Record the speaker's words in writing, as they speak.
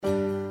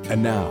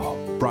And now,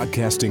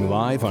 broadcasting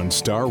live on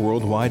Star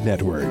Worldwide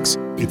Networks,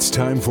 it's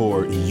time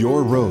for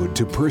Your Road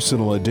to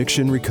Personal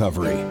Addiction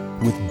Recovery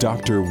with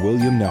Dr.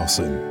 William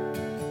Nelson.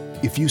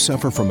 If you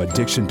suffer from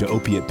addiction to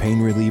opiate pain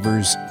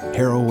relievers,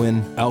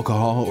 heroin,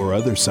 alcohol, or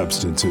other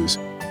substances,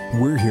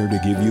 we're here to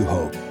give you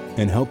hope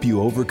and help you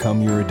overcome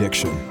your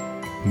addiction.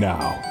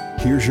 Now,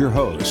 here's your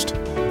host,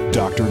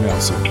 Dr.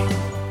 Nelson.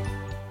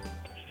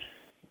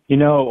 You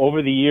know,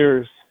 over the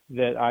years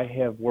that I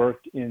have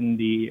worked in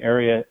the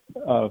area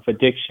of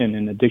addiction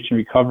and addiction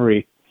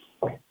recovery,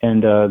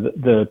 and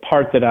the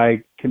part that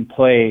I can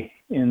play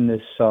in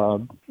this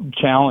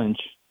challenge,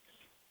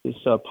 this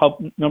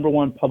number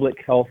one public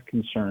health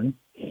concern.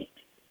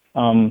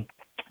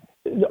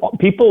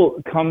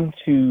 People come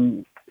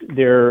to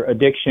their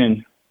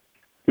addiction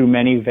through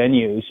many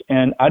venues,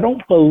 and I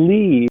don't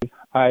believe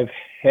I've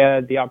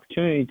had the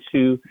opportunity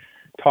to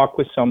talk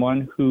with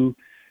someone who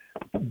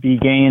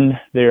began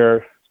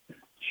their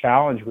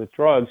challenge with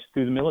drugs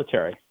through the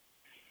military.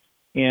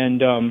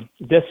 And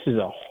this is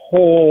a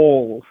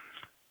whole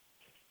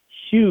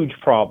huge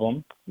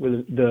problem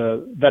with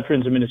the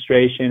Veterans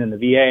Administration and the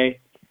VA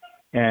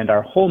and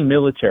our whole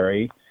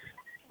military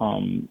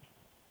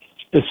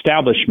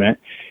establishment.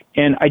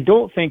 And I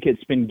don't think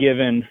it's been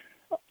given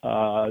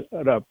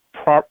an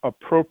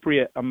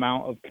appropriate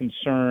amount of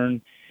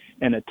concern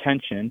and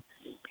attention.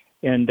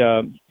 And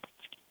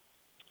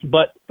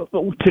but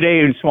today,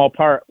 in small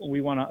part,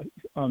 we want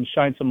to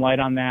shine some light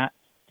on that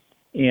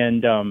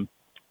and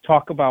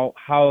talk about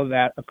how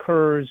that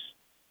occurs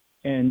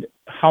and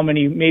how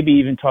many, maybe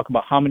even talk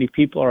about how many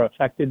people are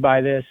affected by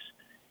this.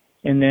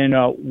 And then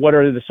what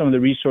are some of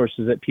the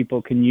resources that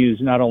people can use,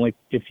 not only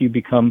if you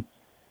become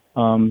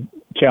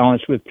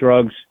challenged with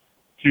drugs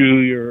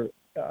through your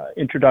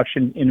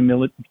introduction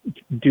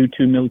due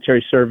to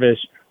military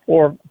service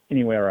or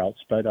anywhere else.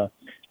 But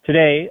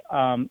today,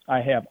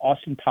 I have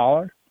Austin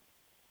Pollard.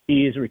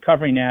 He is a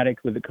recovering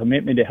addict with a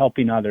commitment to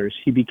helping others.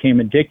 He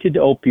became addicted to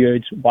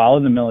opioids while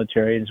in the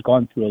military and has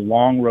gone through a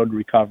long road to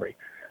recovery.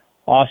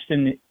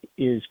 Austin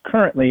is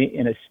currently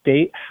in a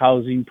state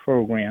housing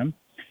program.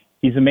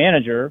 He's a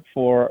manager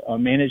for a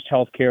managed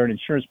healthcare and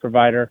insurance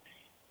provider,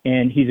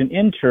 and he's an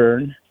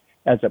intern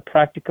as a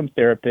practicum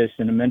therapist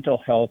in a mental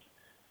health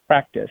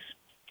practice.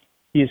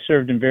 He has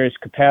served in various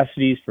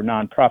capacities for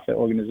nonprofit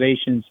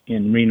organizations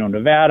in Reno,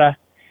 Nevada,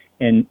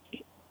 and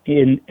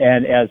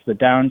as the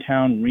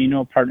Downtown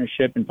Reno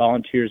Partnership and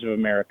Volunteers of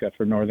America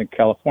for Northern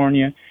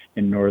California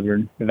and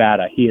Northern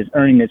Nevada. He is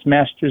earning his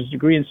master's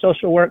degree in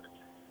social work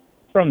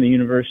from the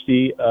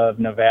University of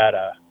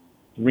Nevada,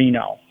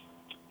 Reno.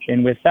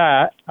 And with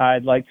that,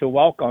 I'd like to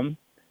welcome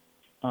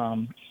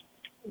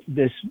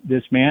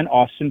this man,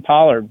 Austin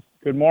Pollard.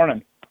 Good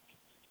morning.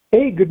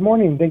 Hey, good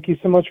morning. Thank you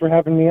so much for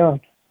having me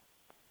on.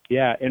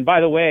 Yeah, and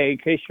by the way, in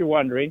case you're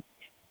wondering,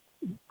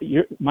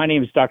 my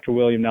name is Dr.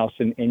 William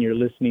Nelson, and you're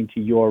listening to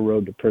Your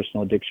Road to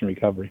Personal Addiction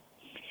Recovery.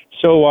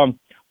 So,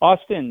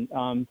 Austin,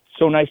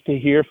 so nice to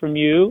hear from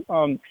you.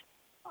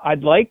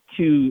 I'd like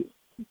to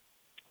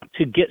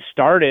get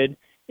started,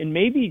 and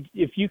maybe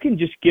if you can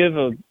just give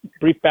a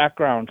brief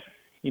background.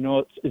 You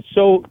know, it's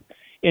so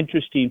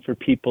interesting for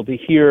people to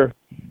hear,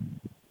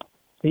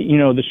 you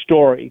know, the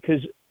story,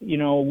 because, you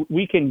know,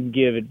 we can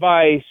give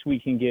advice, we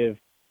can give,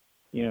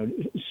 you know,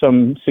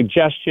 some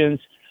suggestions,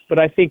 but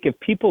I think if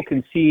people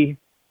can see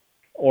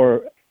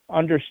or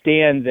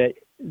understand that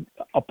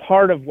a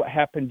part of what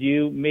happened to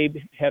you may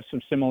have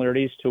some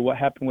similarities to what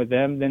happened with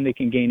them, then they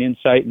can gain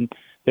insight and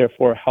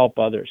therefore help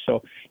others.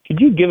 So could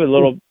you give a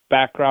little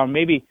background,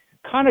 maybe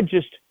kind of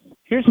just,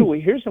 here's the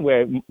way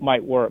it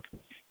might work.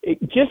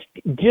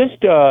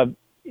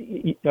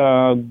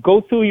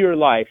 Go through your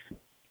life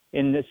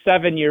in the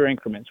 7-year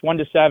increments, 1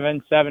 to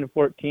 7, 7 to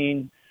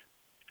 14,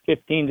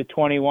 15 to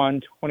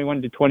 21,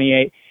 21 to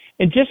 28,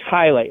 and just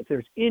highlight if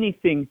there's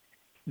anything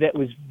that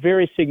was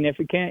very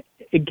significant.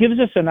 It gives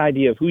us an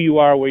idea of who you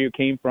are, where you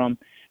came from,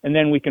 and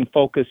then we can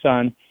focus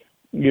on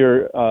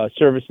your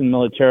service in the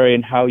military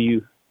and how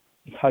you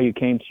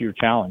came to your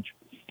challenge.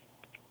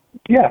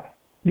 Yeah,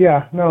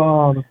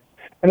 no,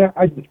 and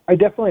I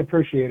definitely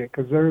appreciate it,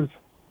 because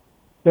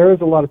there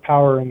is a lot of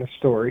power in the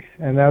story,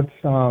 and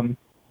that's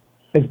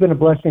it's been a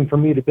blessing for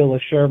me to be able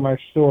to share my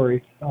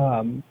story,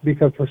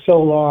 because for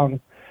so long,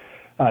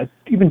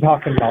 even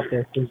talking about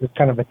this is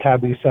kind of a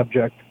taboo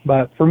subject.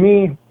 But for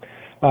me,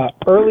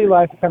 early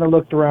life kind of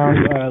looked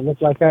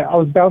like I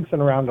was bouncing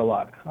around a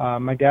lot.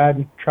 My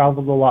dad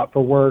traveled a lot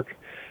for work.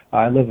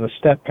 I lived with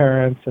step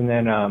parents and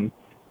then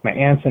my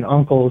aunts and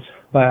uncles.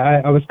 But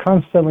I was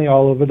constantly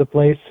all over the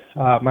place.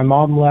 My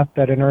mom left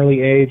at an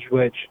early age,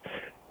 which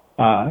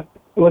it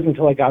wasn't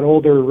until I got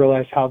older to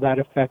realize how that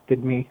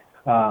affected me.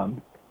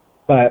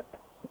 But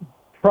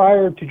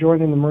prior to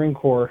joining the Marine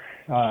Corps,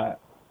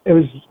 it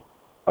was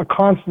a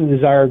constant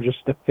desire just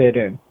to fit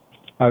in.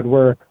 I would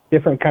wear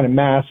different kind of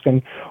masks,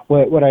 and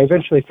what I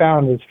eventually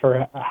found is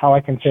for how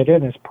I can fit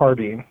in is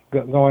partying,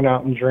 going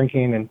out and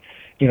drinking, and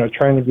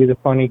trying to be the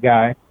funny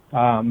guy.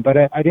 But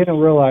I didn't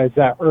realize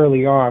that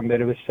early on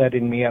that it was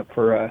setting me up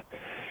for a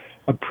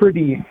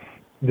pretty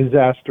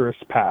disastrous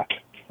path.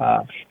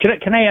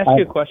 Can I ask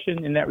you a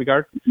question in that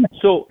regard?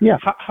 So yeah.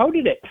 how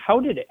did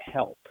it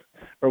help,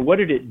 or what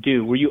did it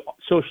do? Were you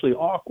socially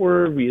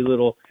awkward? Were you a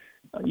little,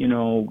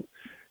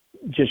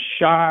 just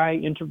shy,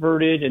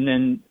 introverted, and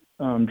then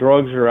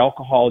drugs or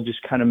alcohol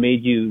just kind of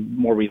made you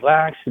more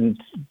relaxed? And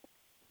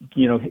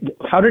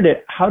how did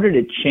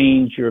it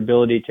change your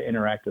ability to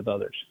interact with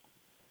others?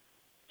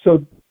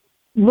 So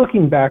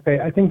looking back,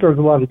 I think there was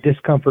a lot of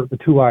discomfort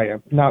with who I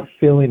am, not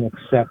feeling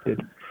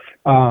accepted.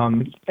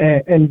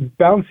 And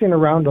bouncing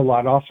around a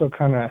lot also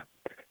kind of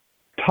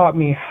taught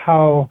me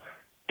how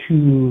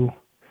to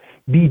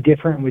be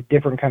different with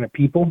different kind of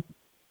people.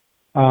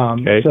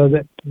 So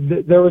that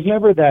there was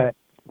never that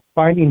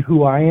finding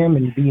who I am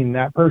and being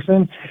that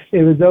person.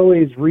 It was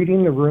always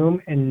reading the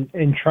room and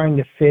trying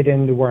to fit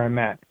into where I'm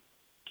at.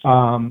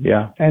 And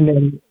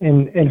then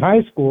in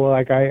high school,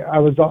 like I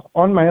was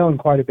on my own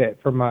quite a bit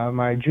for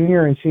my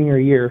junior and senior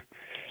year.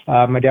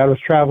 My dad was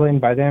traveling.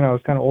 By then I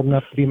was kind of old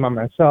enough to be by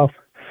myself.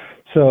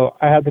 So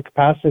I had the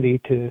capacity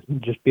to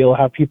just be able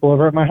to have people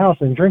over at my house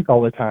and drink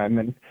all the time.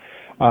 And,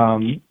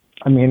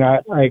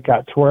 I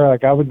got to where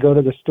like I would go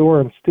to the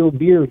store and steal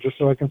beer just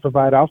so I can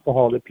provide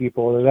alcohol to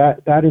people.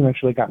 That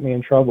eventually got me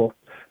in trouble.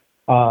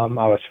 I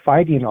was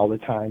fighting all the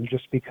time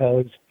just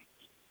because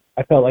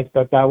I felt like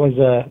that was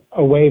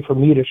a way for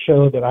me to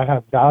show that I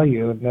have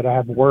value and that I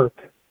have work.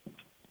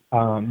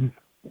 Where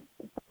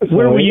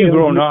were you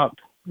growing up?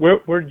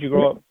 Where did you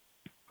grow up?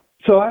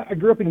 So I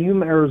grew up in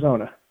Yuma,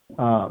 Arizona.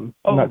 Not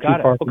too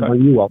far from where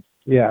you are.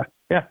 Yeah.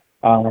 Yeah.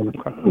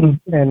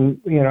 And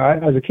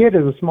as a kid,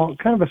 it was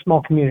kind of a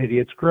small community.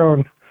 It's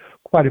grown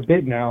quite a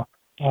bit now.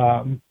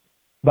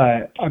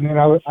 But I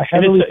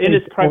heavily. And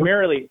it's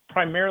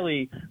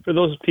primarily for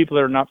those people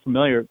that are not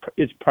familiar.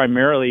 It's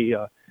primarily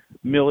a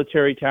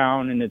military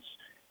town, and it's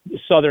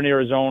southern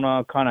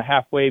Arizona, kind of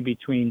halfway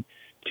between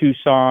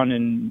Tucson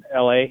and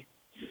LA.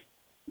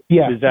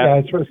 Yeah,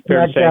 it's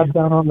smack dab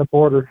down on the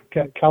border,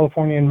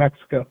 California and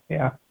Mexico.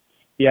 Yeah.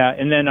 Yeah,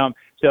 and then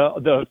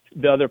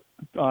the other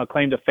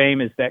claim to fame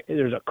is that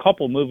there's a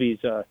couple movies.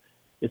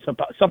 It's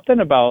about something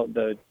about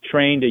the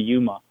train to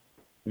Yuma.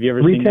 Have you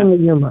ever seen that? Return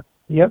to Yuma.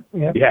 Yep.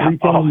 Yeah.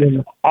 It's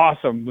an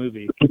awesome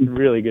movie.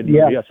 Really good movie.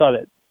 Yeah. I saw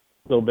that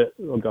a little bit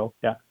ago.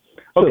 Yeah.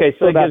 Okay,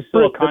 so that gives a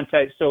little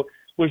context. So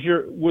were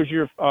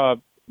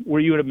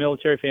you in a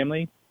military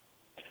family?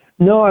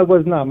 No, I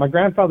was not. My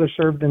grandfather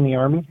served in the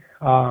Army.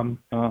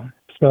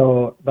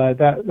 But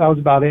that was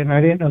about it, and I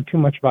didn't know too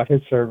much about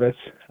his service.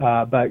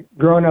 But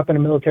growing up in a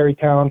military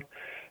town,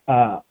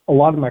 a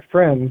lot of my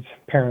friends'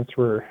 parents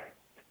were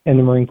in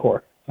the Marine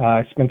Corps.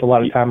 I spent a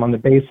lot of time on the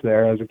base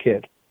there as a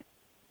kid.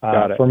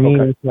 Got it. For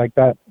me, like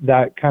that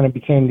kind of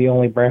became the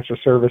only branch of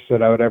service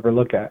that I would ever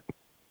look at.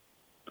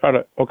 Got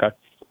it. Okay.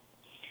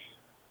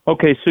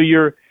 Okay, so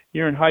you're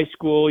in high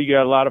school. You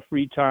got a lot of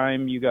free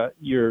time.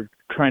 You're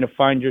trying to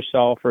find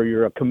yourself, or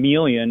you're a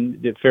chameleon,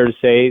 is it fair to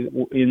say,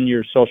 in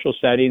your social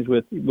settings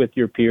with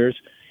your peers.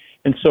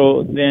 And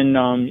so then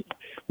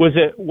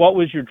what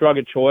was your drug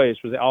of choice?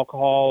 Was it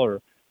alcohol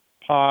or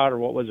pot, or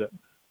what was it?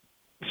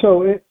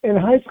 So in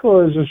high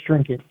school, I was just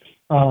drinking.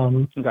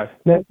 Okay.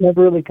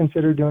 Never really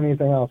considered doing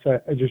anything else.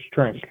 I just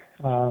drank.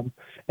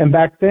 And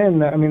back then,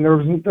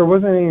 there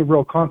wasn't any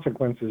real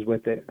consequences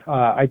with it.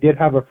 I did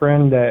have a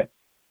friend that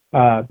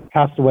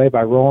passed away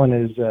by rolling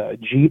his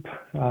Jeep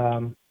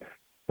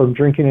from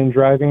drinking and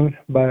driving,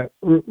 but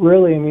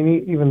really,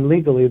 even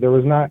legally, there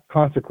was not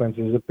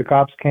consequences. If the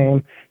cops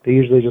came, they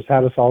usually just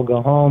had us all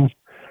go home.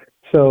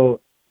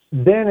 So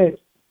then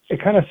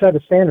it kind of set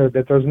a standard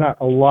that there's not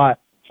a lot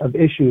of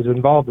issues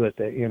involved with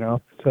it,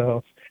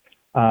 So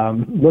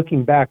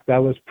looking back, that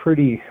was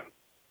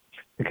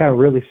it kind of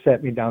really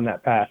set me down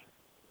that path.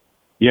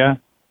 Yeah.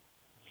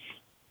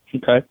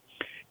 Okay.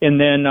 And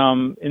then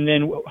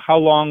how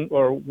long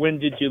or when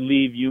did you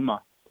leave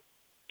Yuma?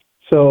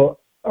 So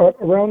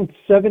around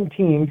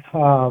 17,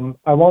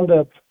 I wound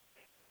up,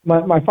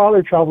 my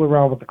father traveled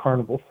around with the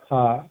carnival.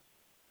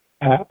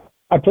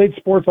 I played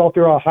sports all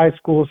throughout high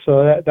school,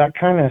 so that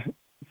kind of,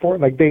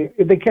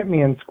 they kept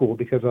me in school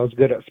because I was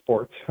good at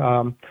sports.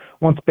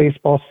 Once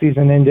baseball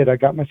season ended, I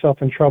got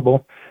myself in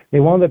trouble. They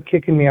wound up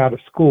kicking me out of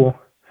school.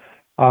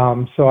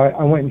 So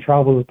I went and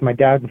traveled with my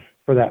dad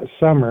for that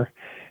summer,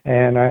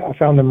 and I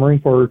found a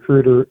Marine Corps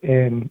recruiter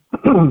in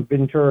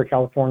Ventura,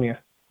 California.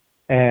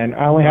 And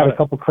I only had a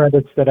couple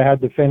credits that I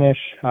had to finish.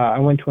 I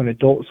went to an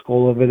adult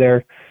school over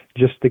there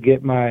just to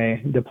get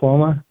my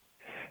diploma.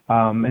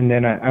 And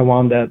then I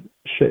wound up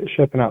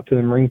shipping out to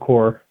the Marine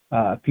Corps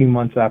a few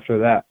months after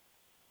that.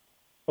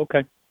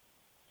 Okay.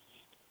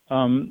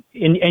 And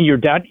your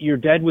dad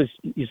was,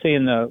 you say,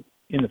 in the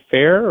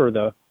fair or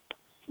the?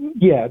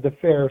 Yeah, the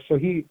fair. So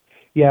he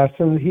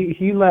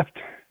left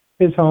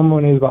his home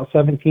when he was about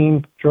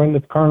 17, joined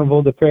the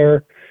carnival, the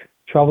fair,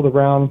 traveled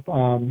around,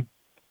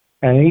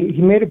 and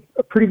he made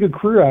a pretty good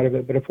career out of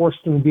it, but it forced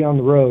him to be on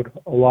the road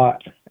a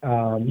lot.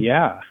 As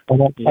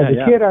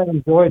a kid, I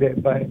enjoyed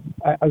it, but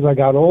as I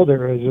got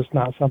older, it was just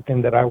not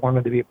something that I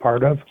wanted to be a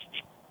part of.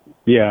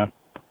 Yeah.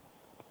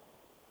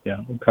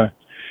 Yeah. Okay.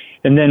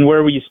 And then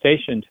where were you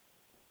stationed?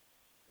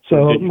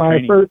 So my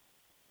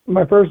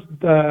my first,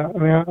 I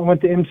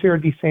went to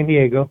MCRD San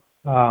Diego,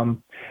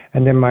 and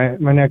then my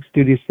next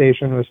duty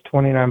station was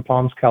 29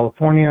 Palms,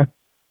 California.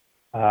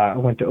 I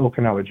went to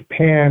Okinawa,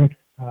 Japan.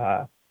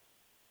 I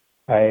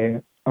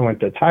went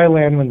to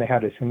Thailand when they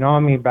had a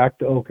tsunami, back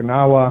to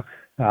Okinawa.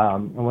 I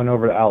went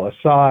over to Al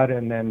Asad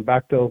and then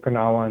back to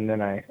Okinawa, and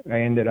then I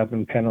ended up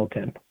in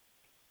Pendleton.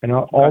 And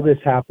all this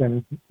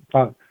happened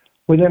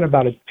within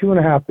about a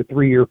 2.5 to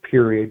 3 year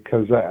period,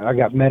 because I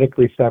got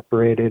medically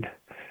separated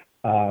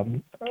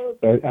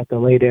at the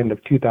late end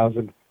of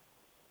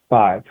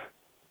 2005.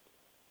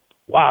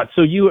 Wow.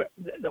 So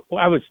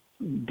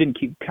didn't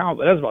keep count,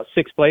 but that was about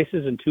 6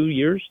 places in 2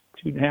 years,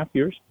 2.5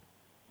 years.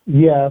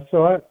 Yeah.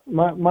 So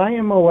my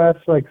MOS,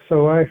 I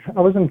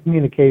was in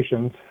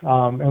communications,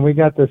 and we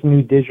got this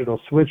new digital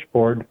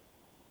switchboard.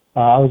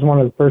 I was one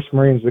of the first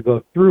Marines to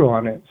go through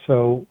on it.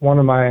 So one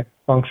of my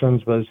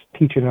functions was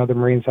teaching other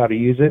Marines how to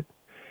use it.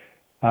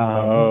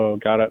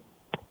 Got it.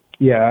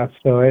 Yeah.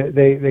 So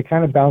they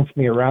kind of bounced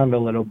me around a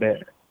little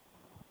bit.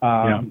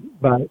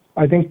 But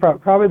I think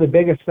probably the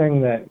biggest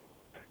thing that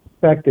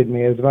affected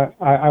me is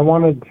I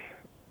wanted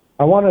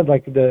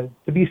to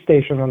be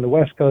stationed on the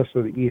West Coast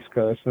or the East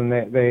Coast, and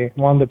they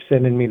wound up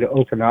sending me to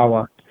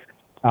Okinawa.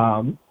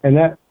 And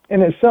that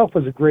in itself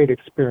was a great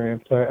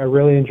experience. I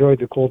really enjoyed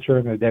the culture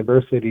and the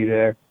diversity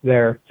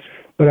there.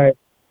 But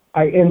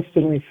I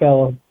instantly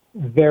felt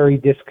very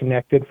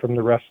disconnected from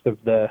the rest of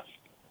the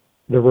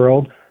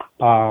world.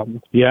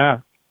 And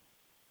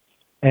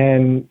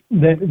then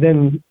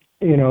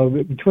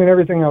between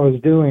everything I was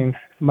doing,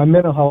 my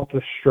mental health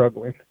was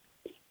struggling.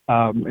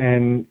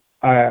 And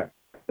I,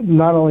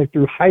 not only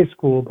through high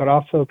school, but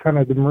also kind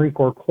of the Marine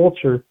Corps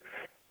culture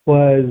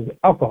was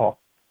alcohol.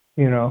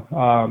 I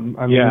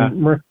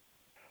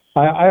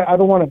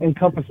don't want to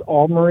encompass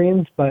all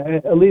Marines, but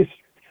at least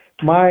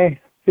my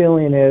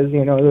feeling is,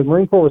 the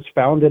Marine Corps was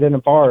founded in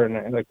a bar, and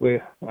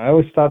I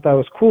always thought that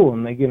was cool,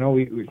 and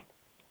we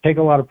take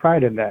a lot of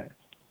pride in that.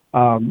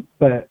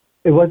 But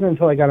it wasn't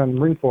until I got on the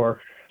Marine Corps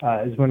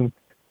is when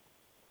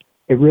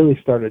it really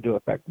started to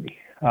affect me.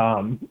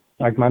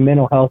 My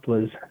mental health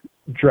was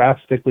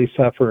drastically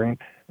suffering,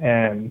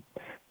 and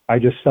I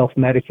just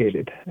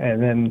self-medicated,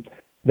 and then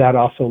that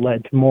also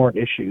led to more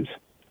issues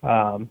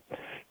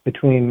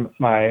between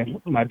my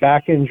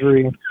back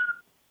injury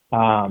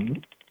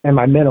and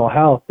my mental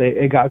health.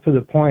 It got to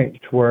the point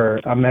where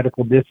a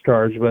medical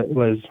discharge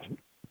was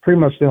pretty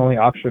much the only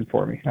option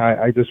for me.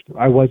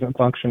 I wasn't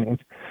functioning,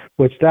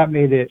 which that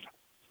made it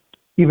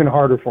even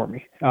harder for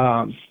me,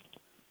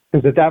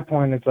 because at that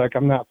point it's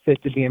I'm not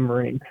fit to be a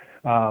Marine.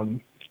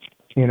 And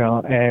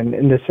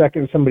the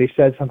second somebody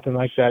said something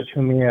like that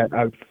to me,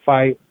 I would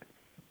fight.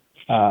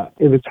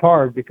 It was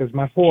hard because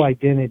my whole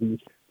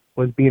identity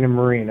was being a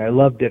Marine. I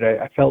loved it.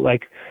 I felt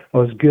like I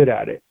was good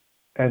at it.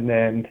 And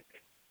then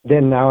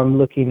now I'm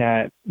looking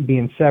at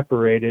being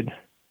separated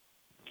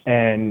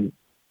and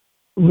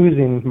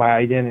losing my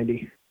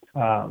identity.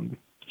 And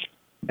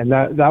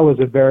that was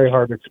a very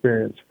hard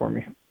experience for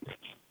me.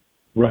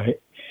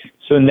 Right.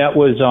 So and that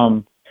was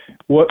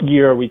what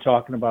year are we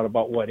talking about?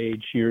 About what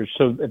age years?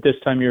 So at this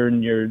time you're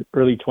in your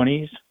early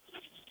 20s?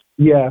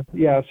 Yeah.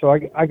 So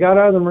I got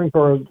out of the Marine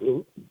Corps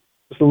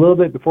just a little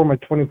bit before my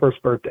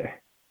 21st birthday.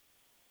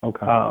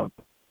 Okay.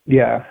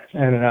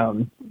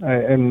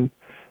 And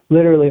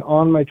literally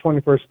on my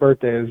 21st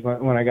birthday is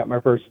when I got my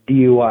first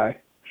DUI.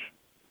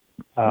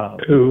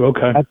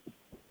 Okay.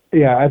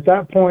 At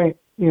that point,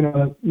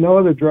 no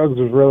other drugs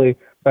was really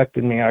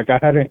affecting me. I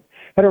hadn't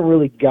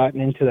really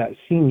gotten into that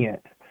scene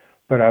yet,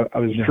 but I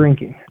was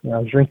drinking. I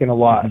was drinking a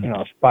lot, and I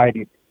was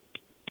fighting.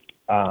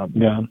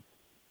 And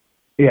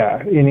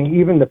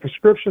even the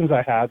prescriptions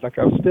I had, I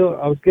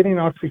was getting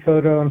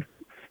oxycodone,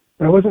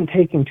 but I wasn't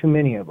taking too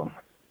many of them.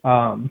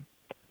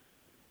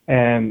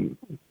 And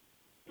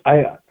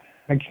I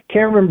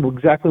can't remember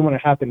exactly when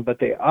it happened, but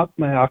they upped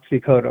my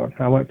oxycodone.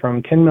 I went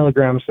from 10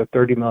 milligrams to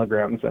 30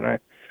 milligrams, and I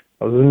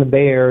was in the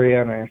Bay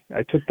Area, and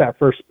I took that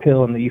first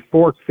pill, and the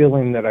euphoric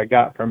feeling that I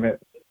got from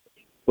it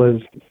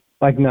was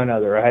like none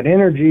other. I had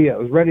energy. I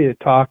was ready to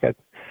talk.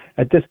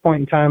 At this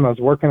point in time, I was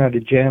working at a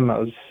gym. I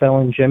was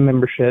selling gym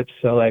memberships.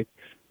 So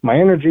my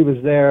energy was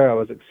there. I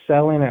was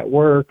excelling at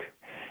work,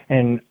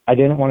 and I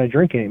didn't want to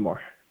drink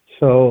anymore.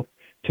 So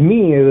to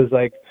me, it was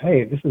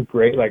hey, this is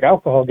great.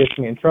 Alcohol gets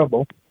me in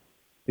trouble.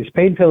 These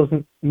pain pills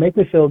make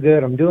me feel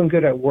good. I'm doing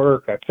good at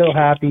work. I feel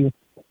happy.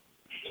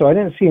 So I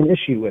didn't see an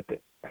issue with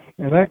it.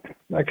 And that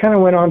kind of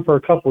went on for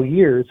a couple of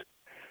years.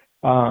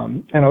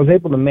 And I was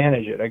able to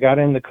manage it. I got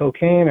into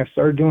cocaine. I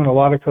started doing a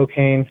lot of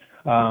cocaine.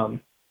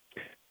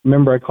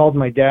 Remember, I called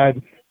my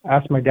dad,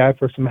 asked my dad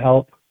for some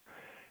help.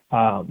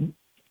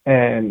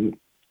 And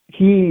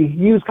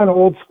he was kind of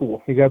old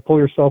school. You got to pull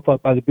yourself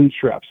up by the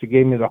bootstraps. He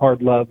gave me the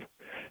hard love.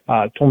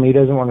 Told me he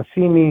doesn't want to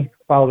see me,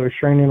 filed a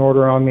restraining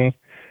order on me,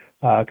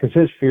 because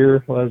his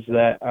fear was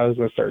that I was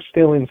going to start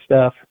stealing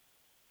stuff.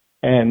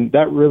 And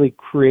that really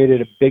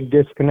created a big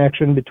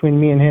disconnection between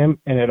me and him,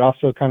 and it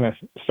also kind of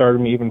started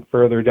me even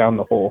further down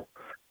the hole.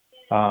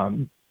 I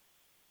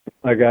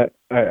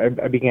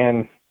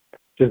began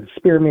just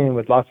experimenting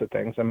with lots of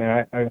things. I mean,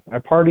 I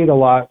partied a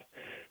lot,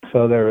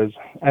 so there was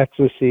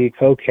ecstasy,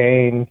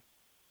 cocaine,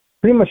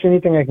 pretty much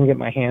anything I can get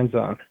my hands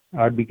on,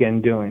 I'd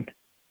begin doing.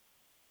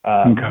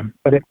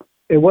 But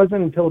it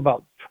wasn't until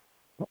about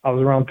I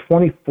was around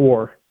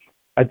 24.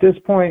 At this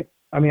point,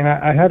 I mean,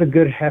 I had a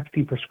good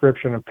hefty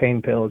prescription of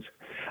pain pills.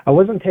 I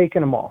wasn't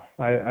taking them all.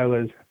 I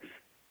was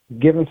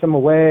giving some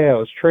away. I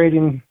was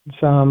trading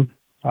some.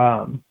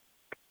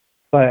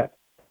 But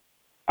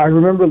I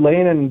remember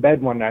laying in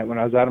bed one night when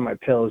I was out of my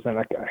pills, and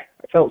I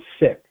felt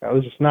sick. I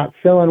was just not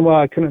feeling well.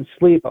 I couldn't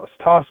sleep. I was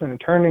tossing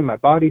and turning. My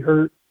body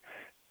hurt.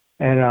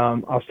 And I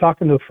was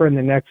talking to a friend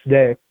the next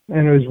day,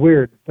 and it was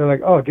weird. They're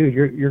like, "Oh, dude,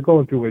 you're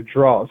going through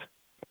withdrawals."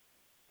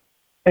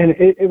 And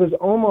it was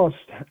almost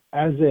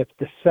as if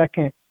the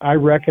second I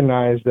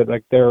recognized that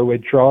like there were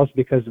withdrawals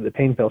because of the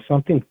pain pill,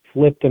 something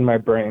flipped in my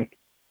brain.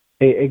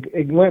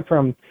 It went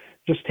from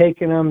just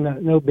taking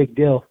them, no big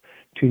deal,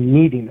 to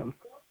needing them.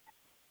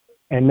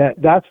 And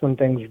that's when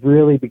things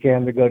really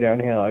began to go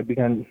downhill. I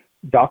began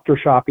doctor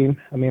shopping.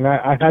 I mean,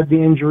 I had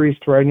the injuries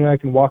to where I knew I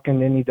could walk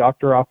into any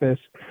doctor office,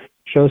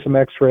 show some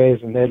x-rays,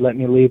 and they'd let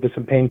me leave with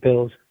some pain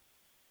pills.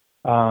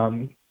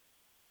 And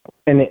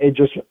it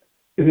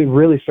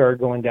really started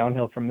going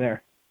downhill from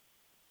there.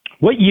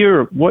 What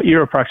year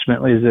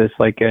approximately is this,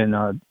 like in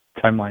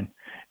timeline?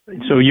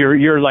 So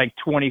you're like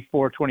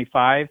 24,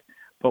 25,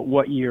 but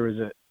what year is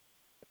it?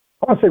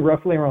 I want to say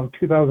roughly around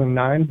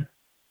 2009.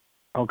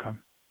 Okay.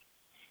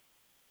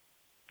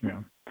 Yeah.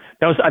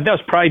 That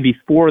was probably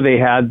before they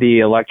had the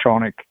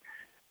electronic,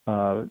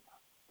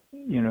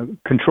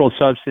 controlled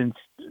substance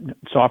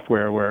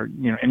software where,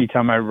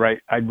 anytime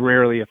I'd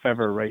rarely, if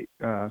ever, write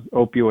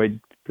opioid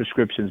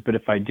prescriptions, but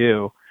if I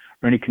do,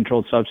 or any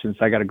controlled substance,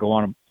 I got to go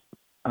on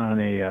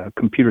a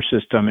computer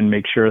system and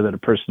make sure that a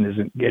person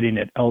isn't getting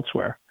it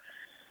elsewhere.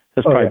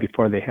 That's probably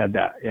before they had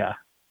that. Yeah.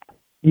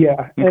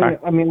 Yeah. Okay. And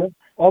I mean,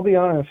 I'll be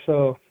honest.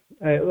 So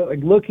like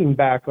looking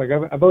back, like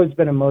I've always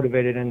been a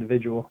motivated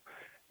individual,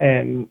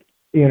 and,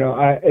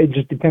 it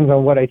just depends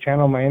on what I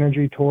channel my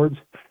energy towards.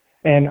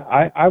 And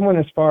I went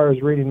as far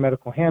as reading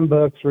medical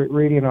handbooks,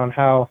 reading on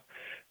how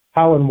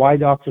and why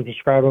doctors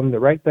prescribe them, the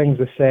right things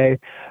to say.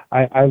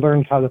 I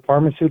learned how the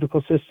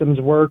pharmaceutical systems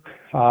work,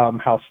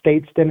 how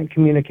states didn't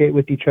communicate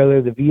with each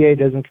other. The VA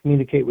doesn't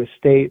communicate with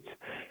states.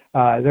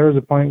 There was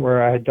a point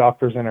where I had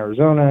doctors in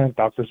Arizona,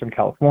 doctors in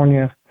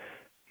California.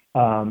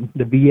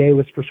 The VA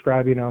was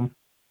prescribing them.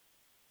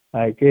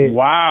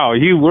 Wow,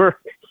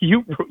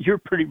 you're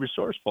pretty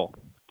resourceful.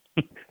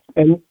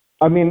 And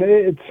I mean,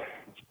 it's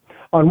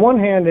on one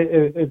hand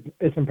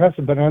it's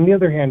impressive, but on the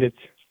other hand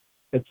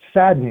it's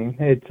saddening.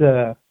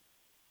 It's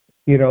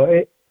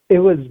it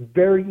was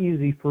very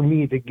easy for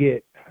me to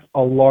get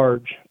a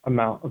large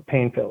amount of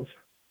pain pills.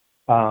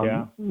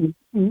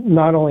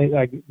 Not only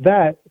like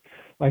that,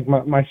 like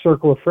my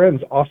circle of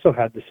friends also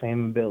had the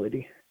same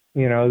ability.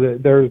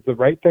 There's the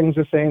right things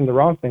to say and the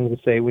wrong things to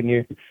say when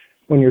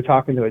you're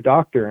talking to a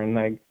doctor, and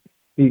like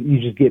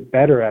you just get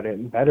better at it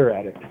and better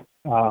at it.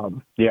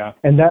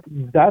 And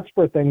that's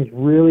where things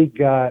really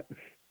got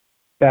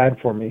bad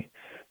for me,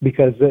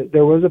 because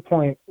there was a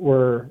point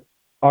where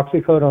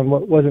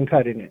oxycodone wasn't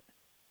cutting it.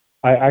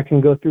 I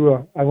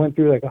went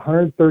through like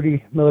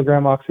 130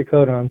 milligram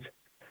oxycodones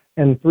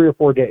in 3 or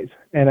 4 days,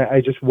 and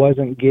I just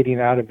wasn't getting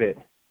out of it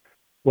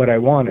what I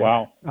wanted.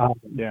 Wow.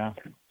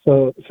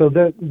 So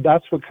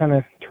that's what kind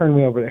of turned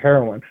me over to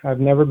heroin.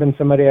 I've never been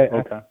somebody,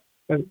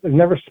 I've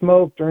never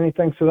smoked or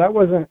anything, so that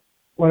wasn't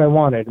what I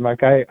wanted.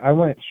 Like I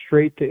went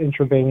straight to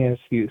intravenous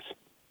use.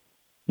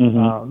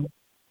 Mm-hmm.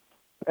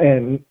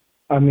 And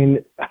I mean,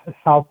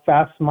 how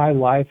fast my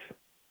life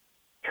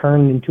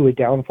turned into a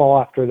downfall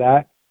after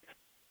that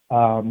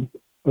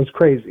was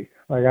crazy.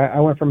 Like I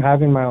went from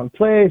having my own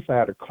place, I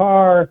had a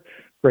car,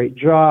 great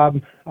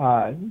job,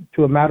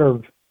 to a matter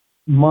of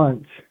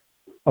months,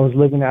 I was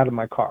living out of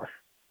my car.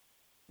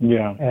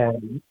 Yeah.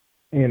 And,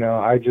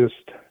 I just,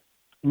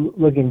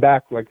 looking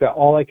back like that,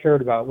 all I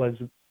cared about was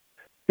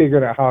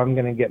figuring out how I'm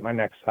going to get my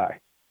next high.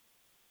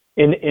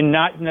 And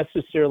not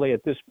necessarily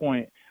at this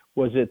point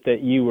was it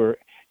that you were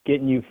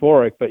getting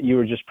euphoric, but you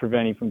were just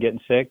preventing from getting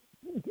sick,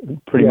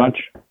 pretty much?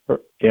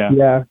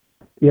 Yeah.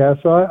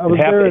 So I was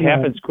there. It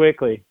happens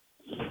quickly.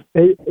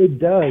 It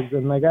does.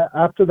 And like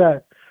after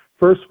that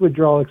first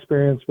withdrawal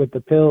experience with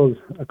the pills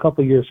a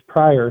couple years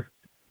prior,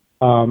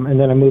 and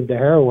then I moved to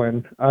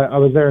heroin, I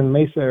was there in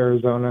Mesa,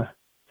 Arizona,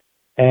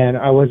 and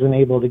I wasn't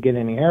able to get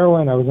any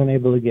heroin. I wasn't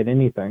able to get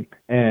anything.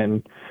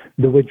 And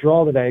the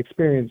withdrawal that I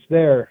experienced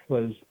there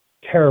was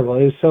terrible.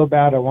 It was so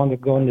bad I wanted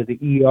to go into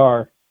the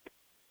ER.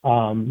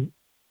 And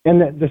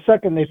the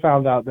second they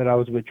found out that I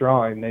was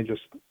withdrawing, they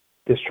just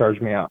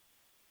discharged me out.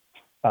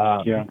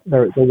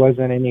 There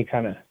wasn't any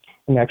kind of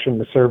connection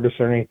to service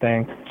or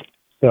anything.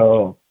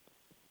 So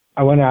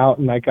I went out,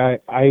 and like I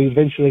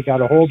eventually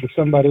got a hold of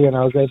somebody, and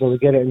I was able to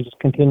get it and just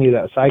continue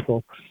that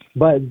cycle.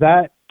 But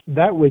that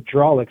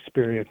withdrawal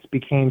experience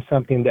became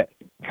something that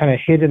kind of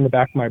hid in the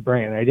back of my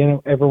brain. I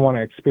didn't ever want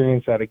to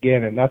experience that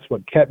again, and that's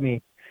what kept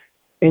me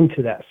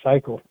into that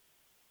cycle.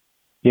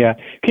 Yeah.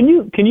 Can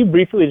you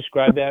briefly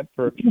describe that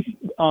for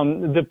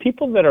the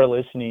people that are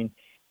listening?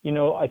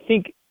 I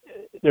think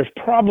there's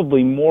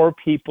probably more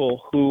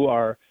people who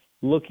are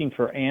looking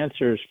for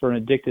answers for an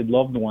addicted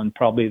loved one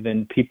probably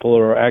than people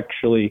who are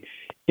actually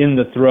in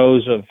the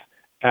throes of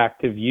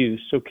active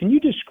use. So can you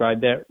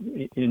describe that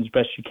as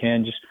best you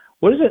can? Just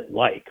what is it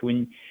like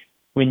when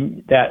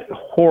that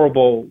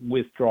horrible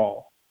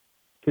withdrawal?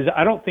 Because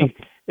I don't think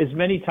as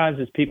many times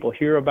as people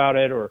hear about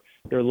it or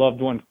their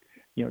loved one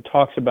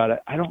talks about it,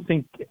 I don't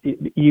think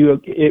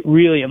it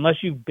really, unless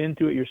you've been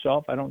through it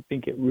yourself, I don't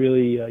think it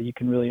really you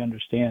can really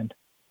understand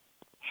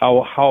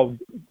how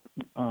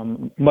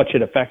much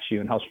it affects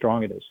you and how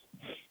strong it is.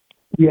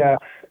 Yeah.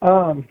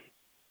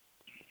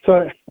 So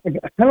I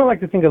kind of like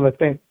to think of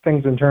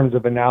things in terms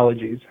of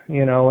analogies.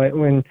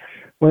 When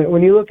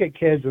you look at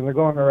kids and they're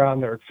going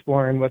around, they're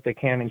exploring what they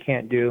can and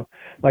can't do.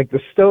 Like the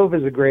stove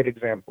is a great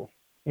example.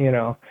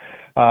 A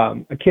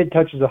kid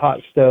touches a hot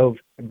stove,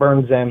 it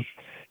burns them.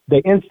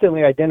 They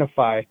instantly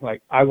identify,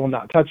 like, I will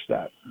not touch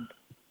that.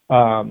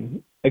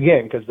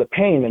 Again, because the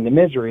pain and the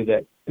misery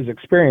that is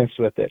experienced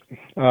with it.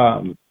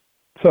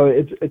 So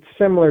it's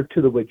similar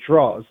to the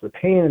withdrawals. The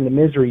pain and the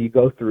misery you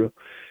go through,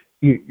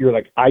 you're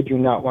like, I do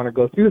not want to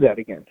go through that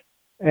again.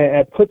 And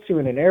it puts you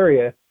in an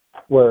area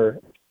where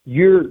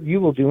you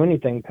will do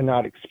anything to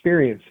not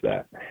experience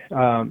that.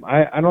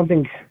 I don't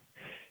think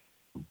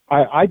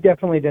I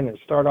definitely didn't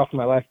start off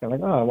my life being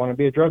like, oh, I want to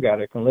be a drug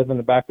addict and live in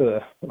the back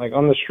of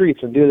on the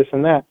streets and do this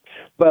and that.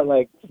 But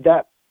like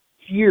that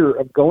fear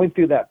of going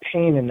through that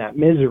pain and that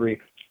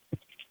misery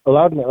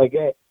allowed me, like,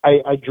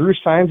 I drew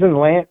signs in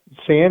the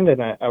sand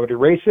and I would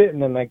erase it,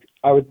 and then like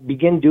I would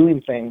begin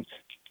doing things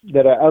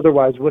that I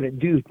otherwise wouldn't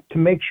do to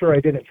make sure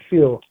I didn't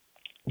feel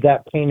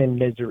that pain and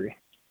misery.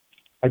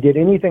 I did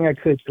anything I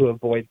could to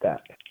avoid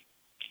that.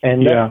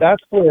 And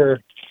that's where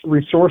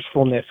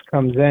resourcefulness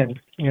comes in.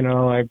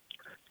 Like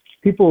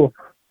people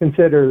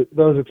consider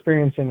those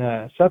experiencing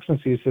a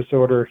substance use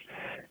disorder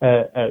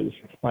as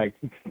like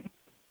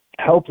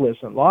helpless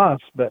and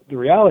lost, but the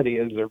reality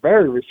is they're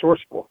very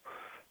resourceful.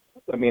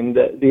 I mean,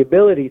 the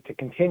ability to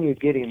continue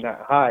getting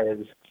that high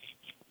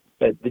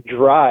that the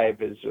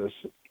drive is just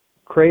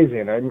crazy.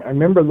 And I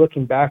remember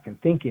looking back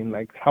and thinking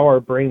like how our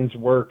brains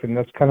work, and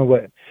that's kind of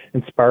what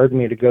inspired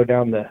me to go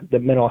down the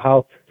mental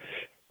health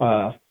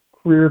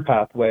career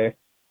pathway.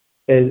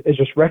 Is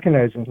just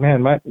recognizing,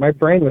 man, my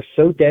brain was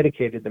so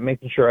dedicated to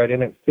making sure I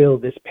didn't feel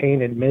this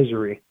pain and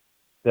misery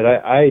that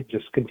I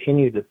just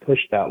continued to push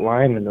that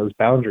line and those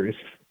boundaries.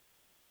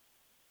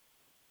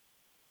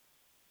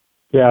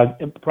 Yeah,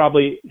 it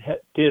probably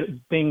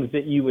did things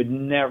that you would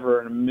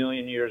never in a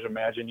million years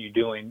imagine you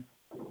doing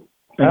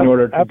in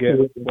order to get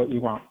what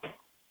you want.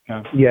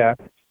 Yeah.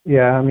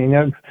 I mean,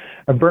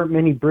 I've burnt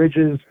many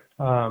bridges.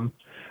 I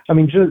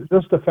mean,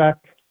 just the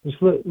fact,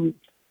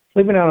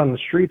 living out on the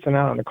streets and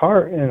out in the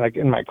car and like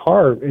in my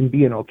car and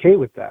being okay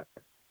with that,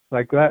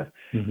 like that,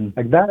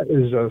 like that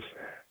is just,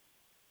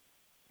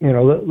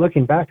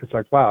 looking back, it's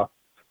like, wow.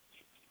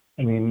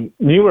 I mean,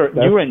 you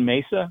were in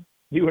Mesa.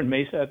 You were in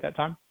Mesa at that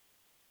time.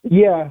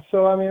 Yeah.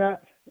 So I mean,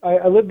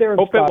 I lived there in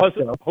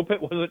Scottsdale. Hope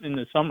it wasn't in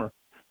the summer.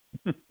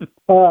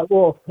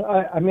 Well,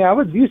 I mean, I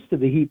was used to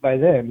the heat by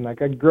then.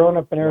 Like I'd grown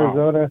up in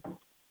Arizona,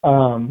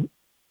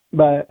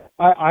 but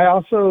I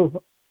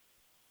also,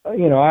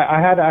 I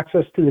had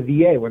access to the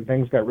VA when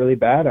things got really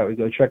bad. I would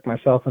go check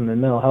myself in the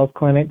mental health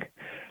clinic,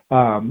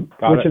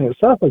 which in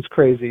itself was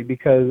crazy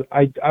because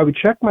I would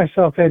check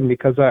myself in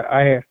because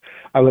I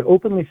would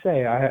openly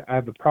say I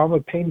have a problem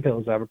with pain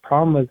pills. I have a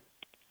problem with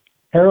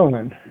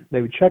heroin.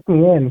 They would check me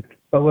in,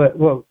 but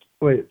what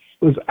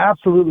was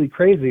absolutely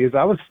crazy is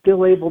I was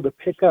still able to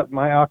pick up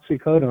my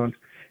oxycodone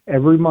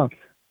every month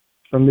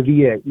from the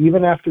VA,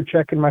 even after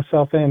checking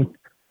myself in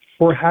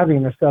for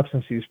having a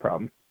substance use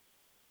problem.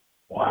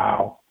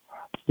 Wow.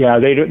 Yeah,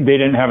 they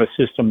didn't have a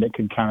system that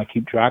could kind of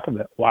keep track of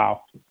it.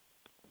 Wow.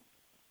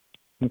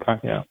 Okay.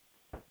 Yeah.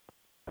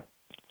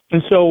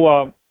 And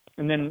so,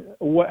 and then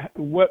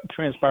what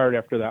transpired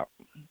after that?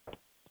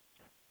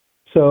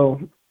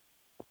 So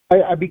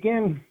I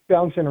began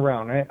bouncing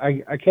around.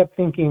 I kept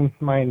thinking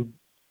my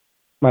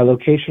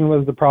location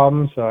was the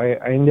problem, so I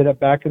ended up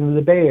back in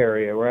the Bay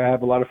Area where I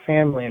have a lot of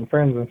family and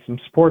friends and some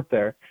support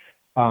there.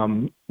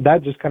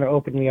 That just kind of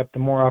opened me up to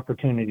more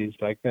opportunities.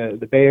 Like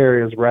the Bay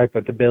Area is ripe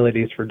with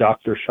abilities for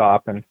doctor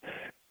shop, and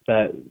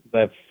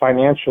the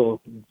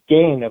financial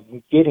gain of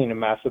getting a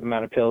massive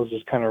amount of pills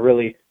just kind of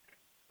really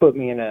put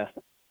me in a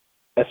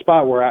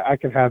spot where I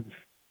could have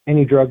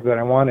any drug that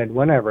I wanted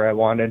whenever I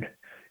wanted.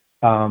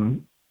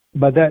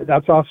 But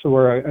that's also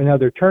where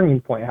another turning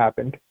point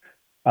happened.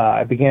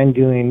 I began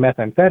doing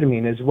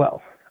methamphetamine as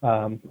well.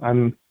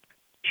 I'm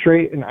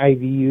straight an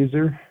IV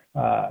user,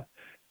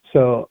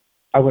 so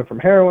I went from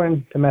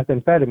heroin to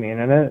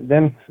methamphetamine, and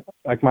then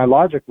like my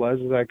logic was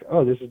like,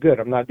 oh, this is good.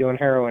 I'm not doing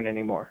heroin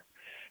anymore.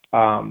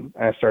 And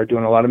I started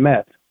doing a lot of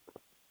meth,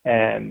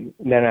 and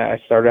then I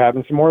started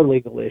having some more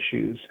legal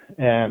issues,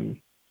 and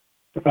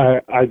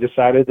I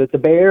decided that the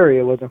Bay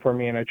Area wasn't for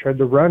me, and I tried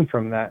to run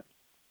from that.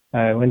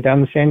 I went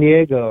down to San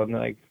Diego, and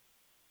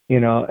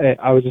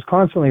I was just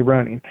constantly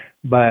running.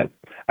 But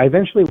I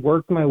eventually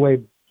worked my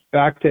way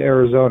back to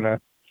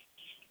Arizona.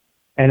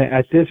 And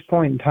at this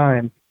point in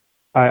time,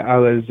 I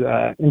was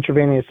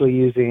intravenously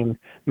using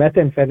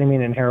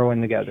methamphetamine and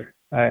heroin together.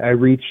 I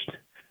reached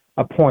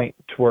a point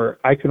to where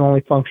I could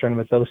only function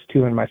with those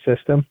two in my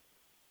system.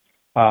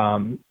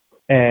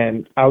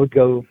 And I would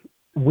go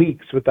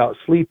weeks without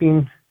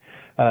sleeping.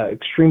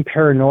 Extreme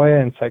paranoia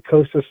and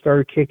psychosis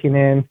started kicking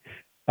in.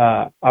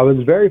 I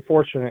was very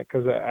fortunate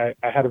because I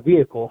had a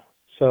vehicle.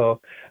 So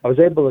I was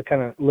able to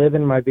kind of live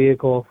in my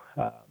vehicle.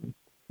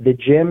 The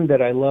gym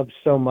that I loved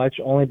so much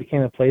only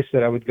became a place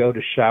that I would go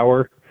to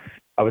shower.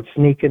 I would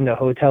sneak into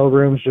hotel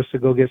rooms just to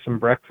go get some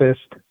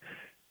breakfast.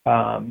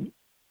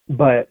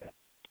 But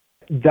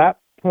that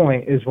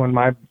point is when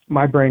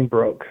my brain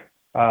broke.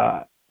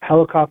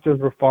 Helicopters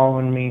were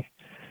following me.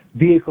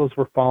 Vehicles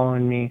were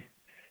following me.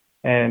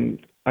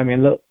 And I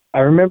mean, look, I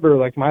remember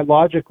like my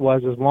logic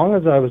was as long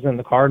as I was in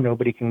the car,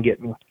 nobody can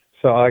get me.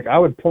 So like I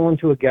would pull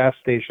into a gas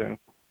station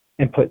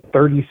and put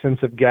 30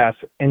 cents of gas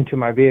into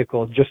my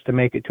vehicle just to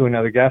make it to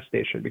another gas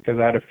station because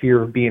I had a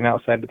fear of being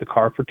outside of the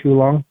car for too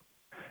long.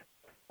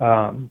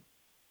 But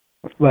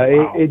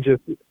wow.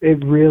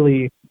 it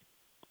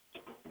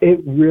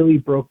really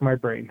broke my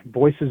brain.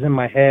 Voices in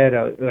my head,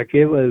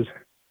 it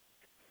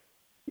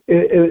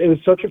was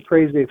such a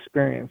crazy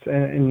experience,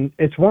 and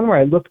it's one where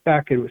I look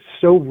back, it was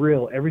so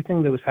real.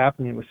 Everything that was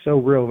happening was so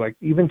real. Like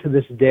even to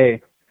this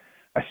day,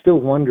 I still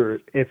wonder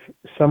if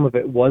some of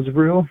it was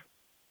real,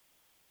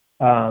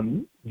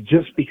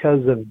 just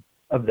because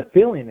of the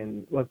feeling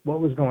and what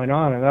was going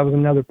on. And that was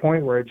another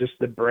point where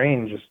the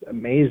brain just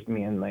amazed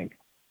me, and like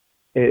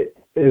it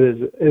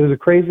was a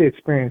crazy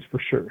experience for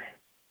sure.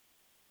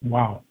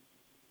 Wow.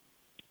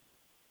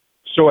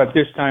 So at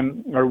this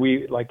time, are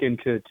we like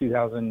into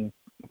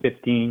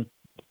 2015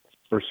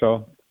 or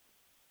so?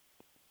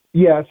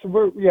 Yeah, so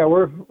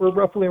we're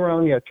roughly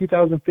around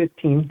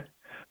 2015.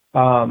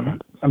 I'm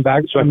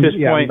back. So at this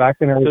point, I'm back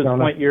in Arizona. At this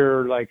point,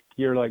 you're like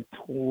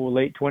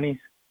late 20s.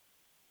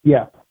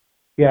 Yeah.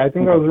 I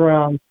think I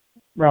was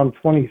around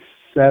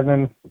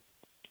 27.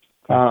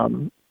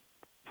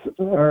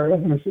 Or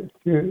let me see.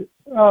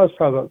 It's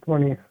probably about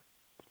 20.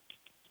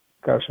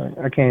 Gosh,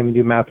 I can't even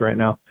do math right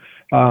now.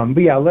 But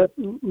yeah,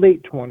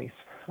 late 20s.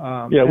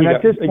 I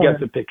got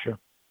the picture.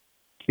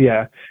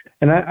 Yeah,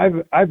 and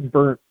I've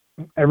burnt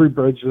every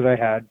bridge that I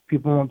had.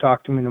 People won't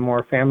talk to me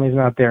anymore. Family's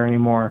not there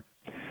anymore.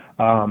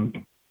 Now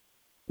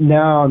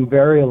I'm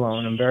very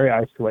alone. I'm very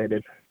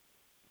isolated,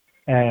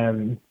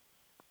 and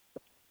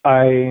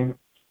I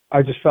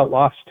just felt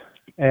lost.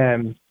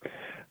 And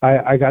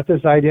I got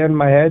this idea in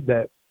my head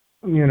that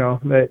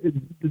that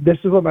this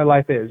is what my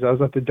life is. I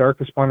was at the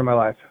darkest point of my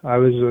life. I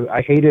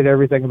hated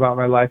everything about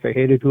my life. I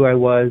hated who I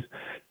was.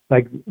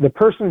 Like the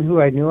person who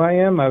I knew I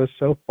am, I was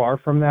so far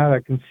from that. I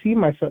can see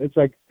myself. It's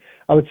like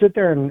I would sit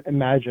there and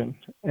imagine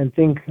and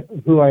think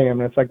who I am.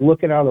 And it's like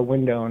looking out the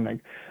window and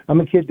like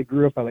I'm a kid that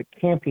grew up by like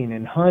camping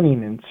and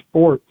hunting and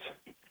sports.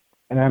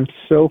 And I'm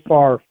so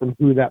far from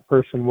who that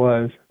person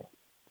was.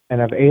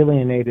 And I've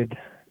alienated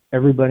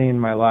everybody in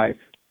my life.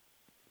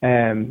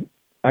 And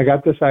I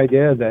got this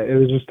idea that it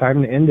was just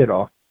time to end it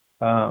all.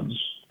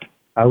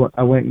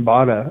 I went and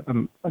bought a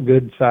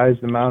good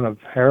sized amount of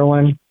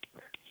heroin,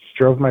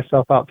 drove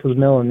myself out to the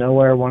middle of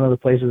nowhere, one of the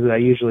places that I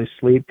usually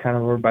sleep, kind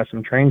of over by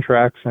some train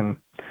tracks, and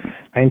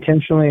I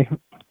intentionally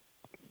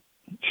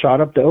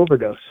shot up to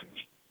overdose.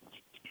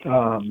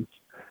 I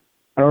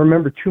don't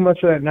remember too much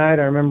of that night.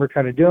 I remember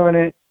kind of doing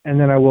it, and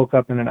then I woke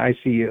up in an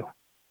ICU.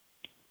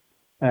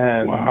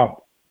 And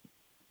wow.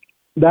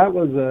 That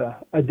was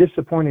a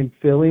disappointing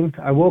feeling.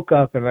 I woke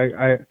up and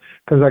I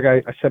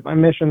set my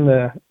mission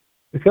to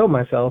kill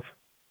myself,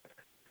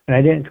 and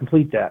I didn't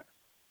complete that.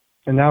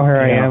 And now here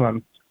I am.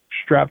 I'm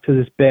strapped to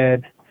this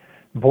bed.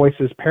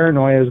 Voices,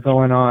 paranoia is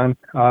going on.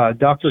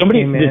 Doctor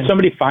came in. Did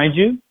somebody find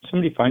you?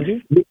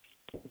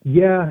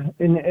 Yeah,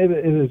 and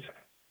it was.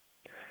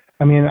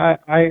 I mean,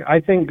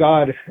 I thank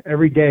God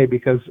every day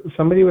because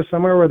somebody was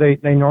somewhere where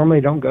they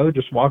normally don't go,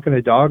 just walking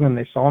a dog, and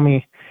they saw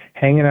me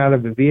hanging out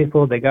of the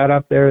vehicle. They got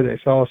up there. They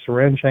saw a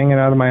syringe hanging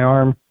out of my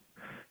arm.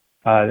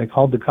 They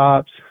called the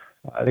cops.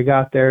 They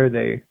got there.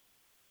 They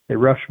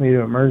rushed me to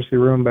the emergency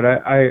room, but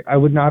I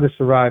would not have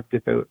survived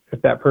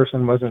if that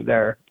person wasn't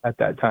there at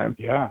that time.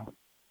 Yeah.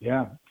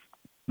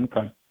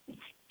 Okay.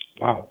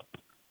 Wow.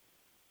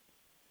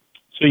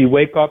 So you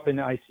wake up in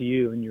the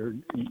ICU and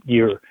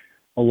you're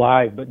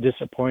alive but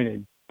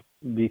disappointed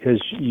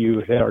because you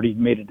had already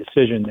made a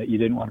decision that you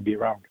didn't want to be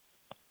around.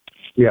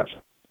 Yes.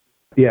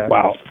 Yeah.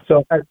 Wow.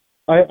 So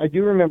I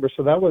do remember.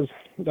 So that was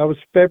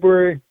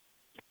February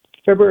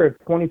of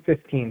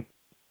 2015.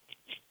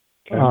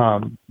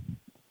 Okay.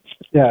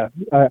 Yeah,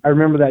 I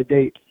remember that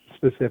date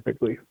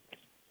specifically.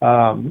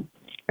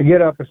 I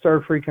get up, I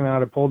started freaking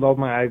out. I pulled all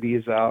my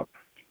IVs out.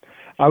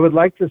 I would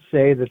like to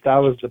say that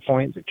was the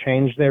point that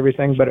changed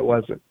everything, but it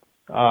wasn't.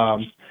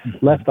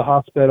 Left the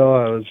hospital.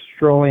 I was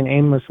strolling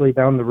aimlessly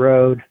down the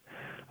road.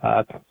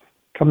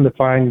 Come to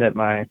find that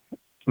my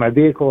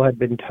vehicle had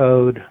been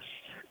towed.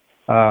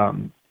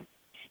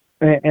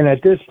 And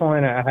at this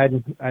point, I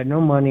had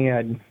no money, I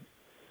had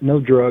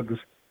no drugs,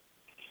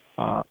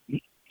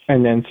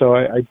 and then so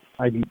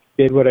I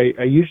did what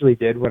I usually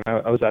did when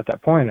I was at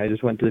that point. I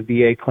just went to the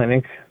VA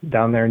clinic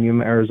down there in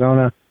Yuma,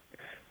 Arizona.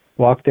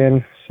 Walked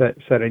in,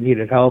 said I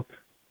needed help,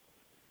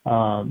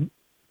 and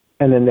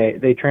then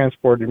they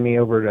transported me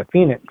over to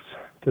Phoenix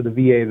to the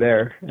VA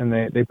there, and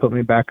they put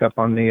me back up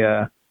on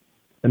the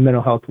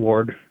mental health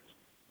ward.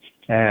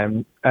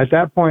 And at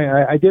that point,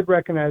 I did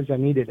recognize I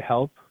needed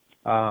help.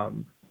 I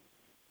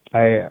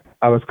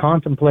was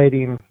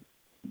contemplating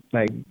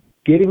like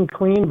getting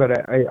clean, but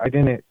I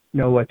didn't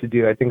know what to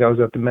do. I think I was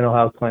at the mental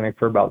health clinic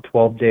for about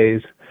 12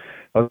 days.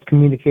 I was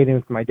communicating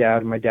with my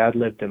dad. My dad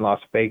lived in Las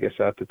Vegas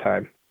at the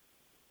time.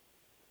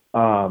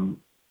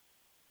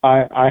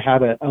 I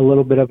had a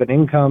little bit of an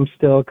income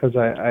still because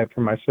I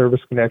for my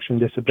service connection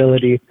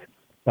disability.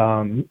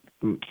 And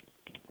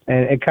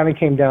it kind of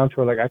came down to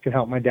where like I could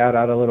help my dad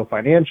out a little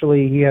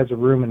financially. He has a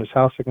room in his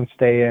house I can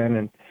stay in,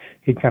 and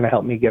he'd kind of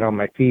help me get on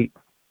my feet.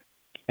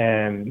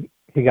 And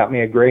he got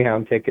me a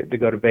Greyhound ticket to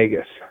go to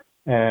Vegas.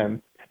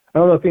 And I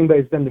don't know if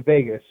anybody's been to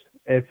Vegas.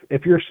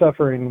 If you're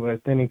suffering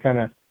with any kind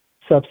of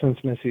substance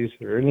misuse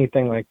or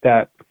anything like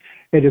that,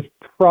 it is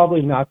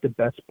probably not the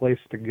best place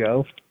to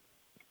go.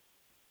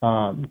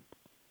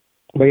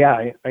 But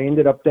yeah, I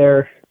ended up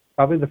there.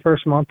 Probably the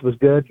first month was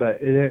good,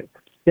 but it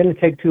didn't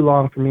take too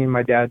long for me and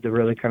my dad to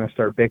really kind of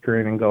start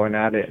bickering and going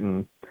at it.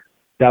 And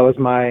that was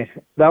my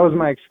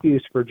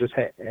excuse for just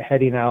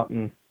heading out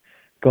and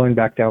going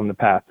back down the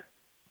path.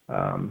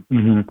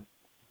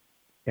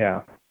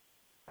 Yeah.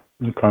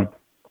 Okay.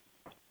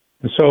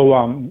 So,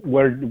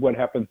 what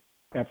happened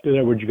after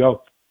that? Where'd you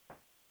go?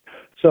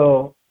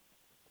 So,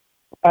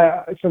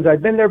 since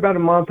I'd been there about a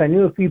month, I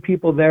knew a few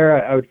people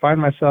there. I would find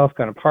myself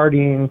kind of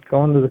partying,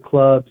 going to the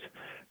clubs.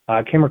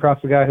 I came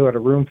across a guy who had a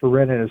room for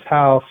rent in his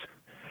house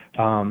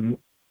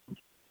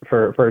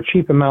for a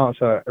cheap amount,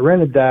 so I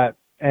rented that.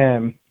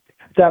 And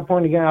at that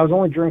point, again, I was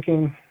only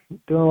drinking,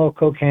 doing a little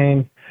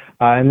cocaine,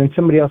 and then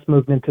somebody else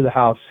moved into the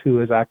house who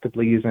was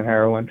actively using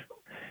heroin.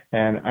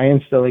 And I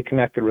instantly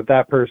connected with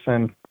that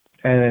person,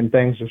 and then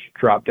things just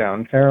dropped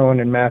down. Heroin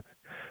and meth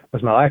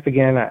was my life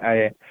again.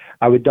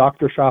 I would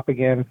doctor shop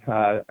again.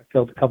 I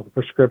filled a couple of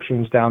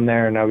prescriptions down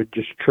there, and I would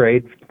just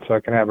trade so I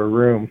could have a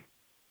room.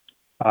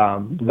 But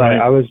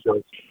I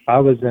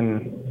was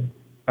in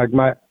like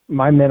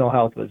my mental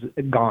health was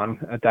gone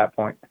at that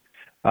point.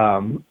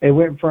 It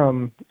went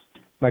from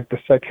like the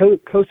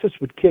psychosis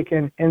would kick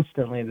in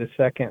instantly the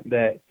second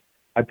that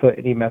I put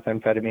any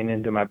methamphetamine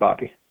into my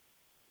body.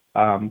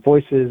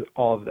 Voices,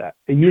 all of that.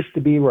 It used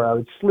to be where I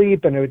would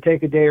sleep and it would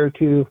take a day or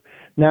two.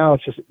 Now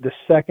it's just the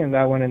second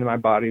that went into my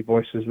body,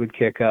 voices would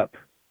kick up.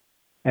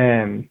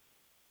 And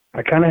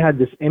I kind of had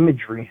this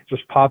imagery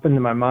just pop into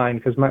my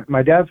mind because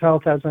my dad's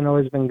health hasn't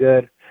always been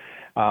good.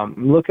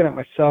 I'm looking at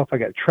myself. I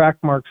got track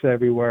marks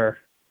everywhere.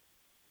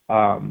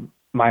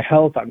 My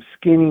health, I'm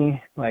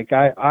skinny. Like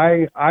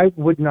I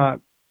would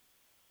not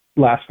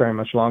last very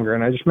much longer.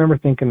 And I just remember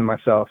thinking to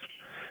myself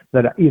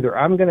that either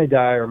I'm going to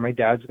die or my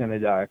dad's going to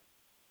die.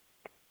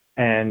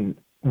 And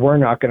we're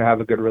not going to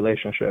have a good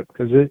relationship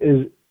because it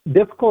is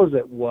difficult as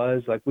it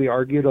was. Like we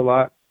argued a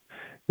lot.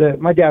 That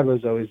my dad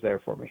was always there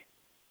for me.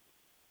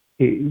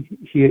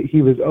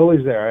 He was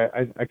always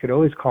there. I could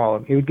always call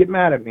him. He would get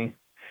mad at me,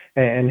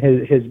 and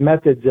his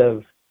methods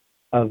of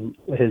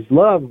his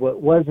love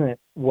wasn't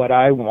what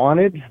I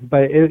wanted,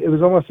 but it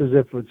was almost as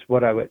if it's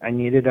what I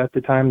needed at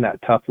the time. That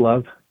tough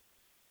love.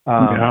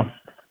 Yeah.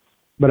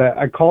 But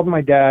I called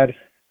my dad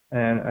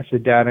and I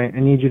said, Dad, I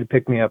need you to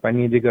pick me up. I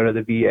need to go to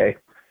the VA.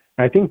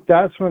 I think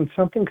that's when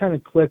something kind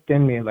of clicked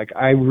in me. Like,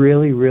 I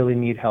really, really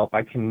need help.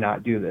 I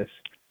cannot do this.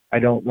 I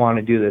don't want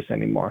to do this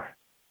anymore.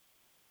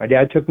 My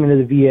dad took me to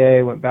the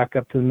VA, went back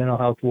up to the mental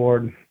health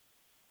ward,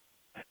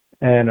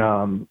 and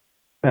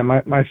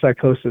my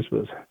psychosis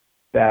was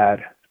bad.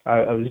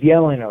 I was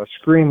yelling, I was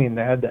screaming.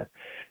 They had to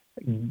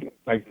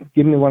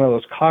give me one of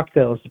those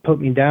cocktails to put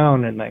me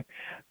down, and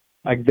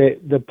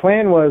the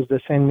plan was to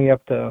send me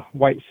up to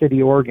White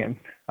City, Oregon.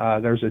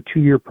 There's a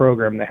 2-year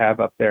program they have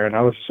up there, and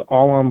I was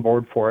all on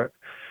board for it.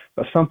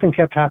 But something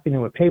kept happening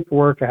with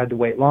paperwork. I had to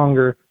wait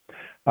longer.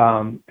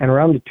 And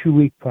around the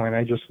 2-week point,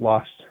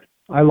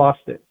 I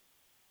lost it.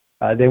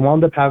 They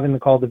wound up having to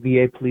call the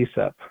VA police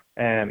up,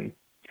 and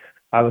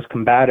I was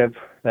combative.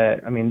 They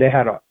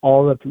had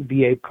all the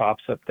VA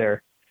cops up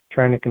there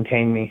trying to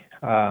contain me.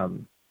 I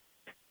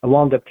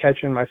wound up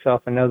catching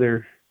myself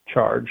another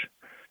charge,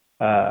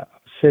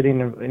 sitting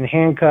in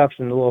handcuffs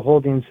in the little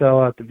holding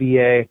cell at the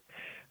VA,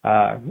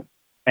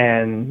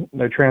 and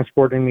they're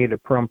transporting me to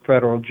Pahrump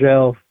Federal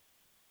Jail.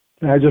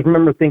 And I just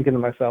remember thinking to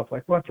myself,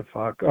 like, what the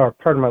fuck? Or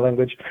pardon my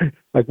language,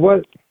 like,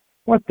 what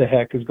the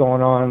heck is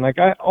going on? Like,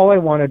 all I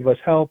wanted was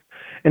help.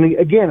 And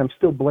again, I'm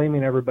still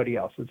blaming everybody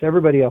else. It's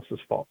everybody else's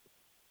fault.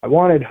 I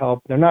wanted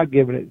help. They're not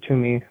giving it to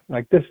me.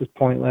 Like, this is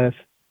pointless.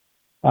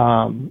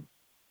 But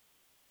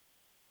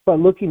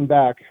looking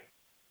back,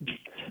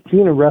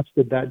 being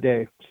arrested that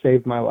day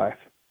saved my life.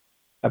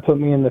 It put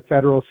me in the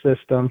federal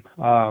system.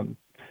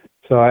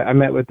 So I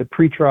met with the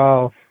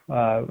pretrial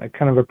like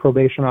kind of a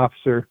probation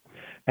officer,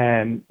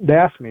 and they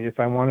asked me if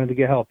I wanted to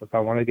get help, if I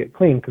wanted to get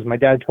clean, because my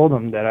dad told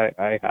them that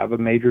I have a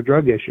major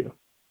drug issue.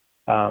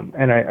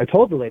 And I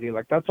told the lady,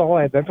 like, that's all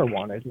I've ever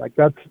wanted. Like,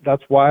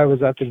 that's why I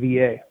was at the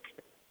VA.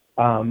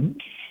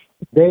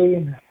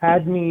 They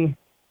had me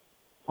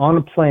on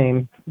a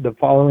plane the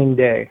following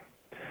day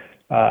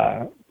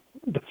to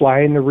fly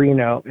into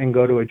Reno and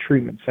go to a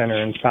treatment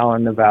center in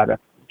Fallon, Nevada.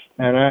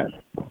 And I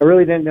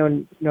really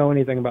didn't know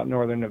anything about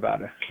Northern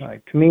Nevada.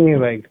 Like, to me,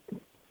 like,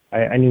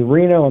 I knew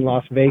Reno and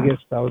Las Vegas.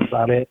 That was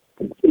about it.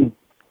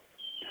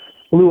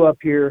 Flew up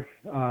here.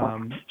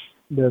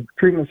 The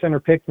treatment center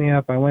picked me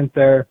up. I went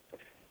there,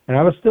 and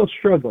I was still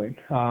struggling.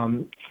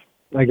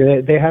 Like,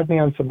 they had me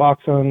on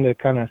Suboxone to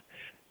kind of,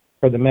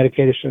 for the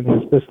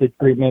medication-assisted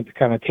treatment to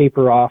kind of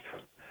taper off.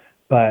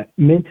 But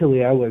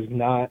mentally, I was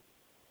not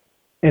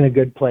in a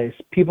good place.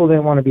 People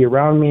didn't want to be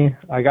around me.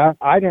 Like,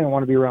 I didn't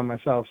want to be around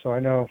myself, so I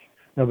know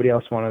nobody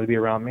else wanted to be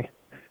around me.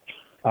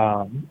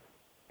 And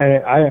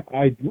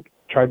I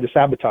tried to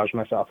sabotage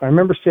myself. I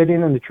remember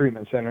sitting in the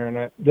treatment center,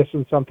 and this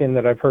is something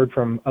that I've heard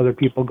from other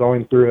people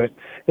going through it,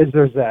 is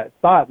there's that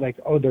thought, like,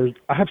 oh,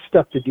 I have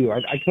stuff to do. I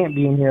can't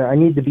be in here. I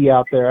need to be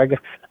out there. I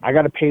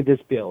got to pay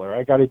this bill, or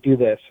I got to do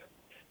this.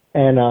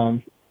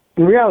 And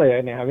in reality, I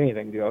didn't have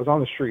anything to do. I was on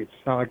the streets.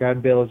 It's not like I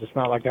had bills. It's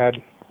not like I had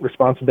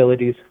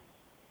responsibilities.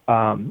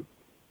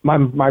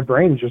 My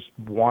brain just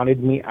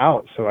wanted me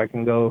out so I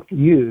can go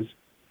use.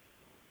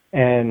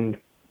 And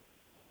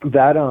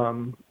that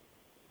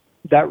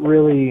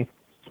really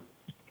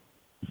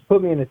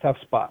put me in a tough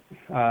spot.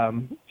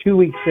 2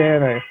 weeks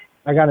in,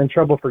 I got in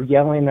trouble for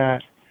yelling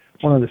at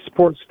one of the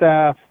support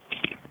staff.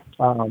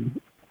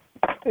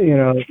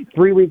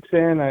 3 weeks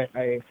in,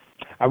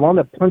 I wound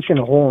up punching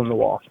a hole in the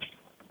wall.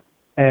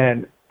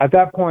 And at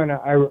that point,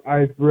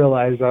 I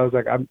realized, I was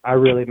like, I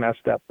really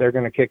messed up. They're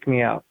going to kick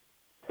me out.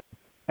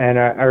 And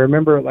I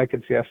remember it like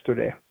it's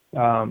yesterday.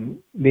 The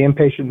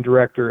inpatient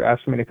director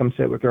asked me to come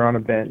sit with her on a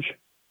bench.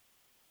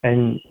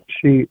 And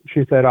she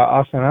said,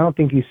 Austin, I don't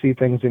think you see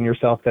things in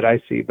yourself that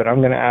I see, but I'm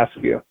going to ask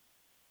you,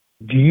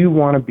 do you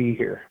want to be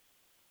here?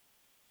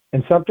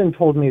 And something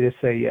told me to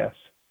say yes.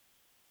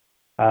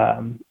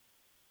 And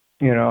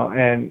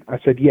I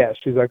said, yes.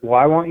 She's like, well,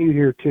 I want you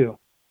here too.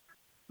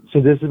 So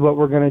this is what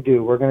we're going to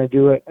do. We're going to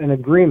do an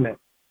agreement.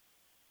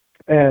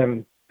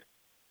 And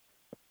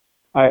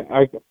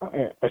I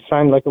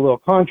signed like a little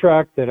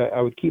contract that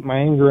I would keep my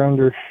anger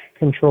under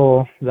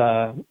control.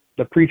 The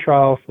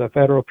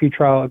federal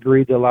pretrial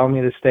agreed to allow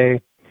me to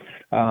stay.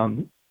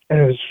 And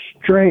it was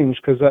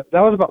strange because that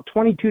was about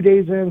 22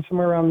 days in,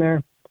 somewhere around there.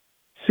 As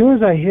soon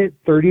as I hit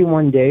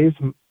 31 days,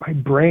 my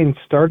brain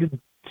started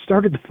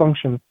to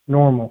function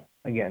normal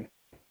again.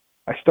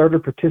 I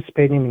started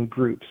participating in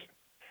groups.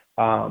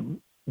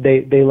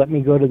 They let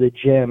me go to the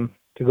gym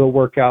to go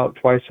work out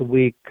twice a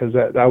week because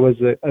that was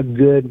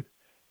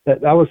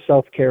that was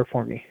self-care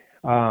for me.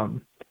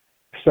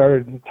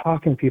 Started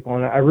talking to people,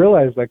 and I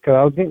realized, like,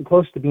 I was getting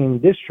close to being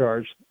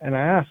discharged, and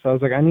I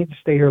was like, I need to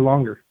stay here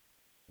longer.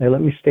 They let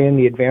me stay in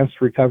the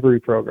advanced recovery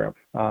program.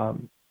 I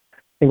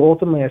think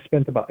ultimately I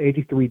spent about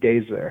 83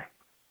 days there.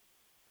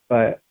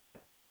 But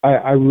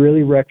I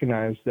really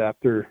recognized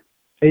after,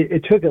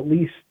 it took at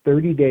least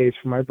 30 days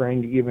for my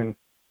brain to even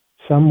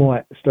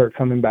somewhat start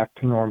coming back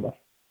to normal.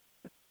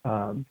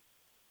 But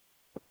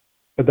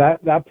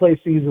that place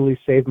easily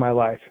saved my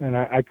life, and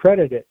I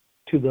credit it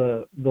to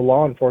the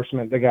law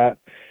enforcement that got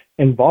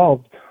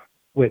involved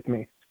with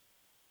me.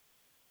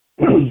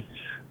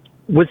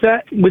 Was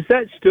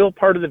that still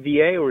part of the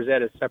VA, or was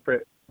that a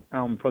separate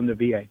from the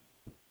VA?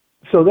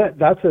 So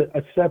that's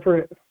a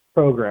separate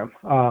program.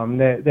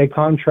 They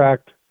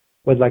contract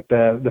with like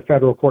the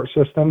federal court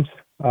systems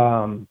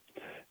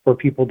for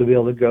people to be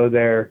able to go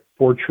there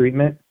for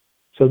treatment.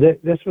 So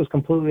this was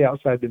completely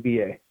outside the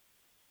VA.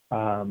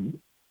 And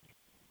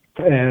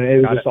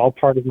it was just all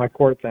part of my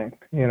court thing,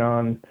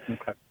 and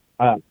okay.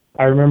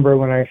 I remember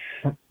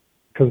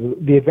because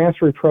the advanced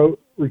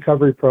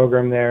recovery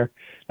program there,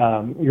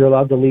 you're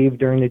allowed to leave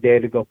during the day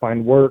to go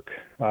find work.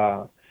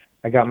 I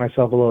got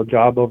myself a little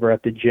job over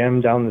at the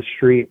gym down the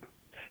street.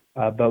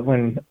 But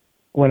when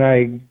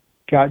I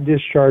got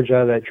discharged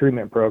out of that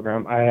treatment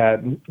program, I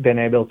had been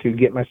able to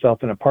get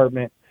myself an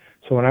apartment.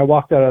 So when I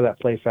walked out of that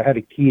place, I had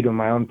a key to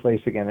my own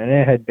place again, and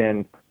it had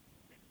been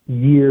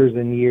years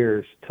and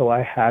years till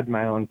I had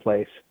my own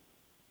place.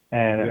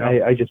 And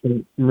yeah. I just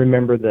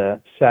remember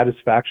the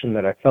satisfaction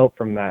that I felt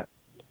from that.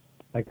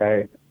 Like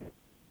I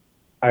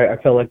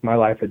felt like my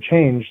life had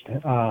changed.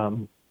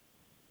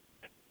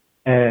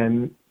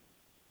 And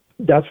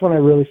that's when I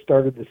really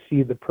started to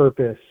see the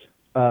purpose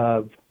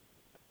of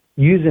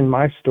using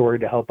my story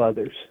to help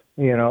others.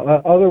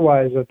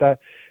 Otherwise it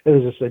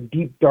was just a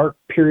deep, dark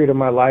period of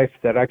my life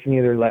that I can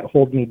either let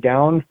hold me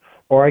down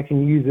or I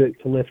can use it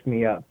to lift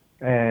me up.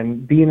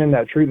 And being in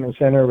that treatment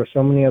center with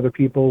so many other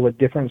people with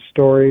different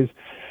stories,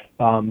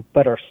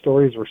 but our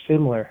stories were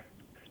similar,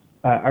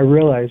 I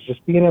realized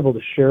just being able to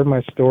share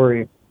my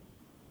story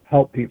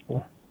helped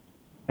people.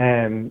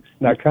 And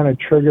that kind of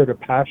triggered a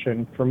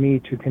passion for me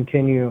to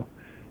continue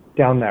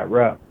down that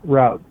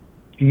route.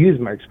 to use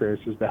my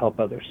experiences to help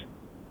others.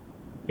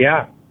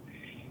 Yeah.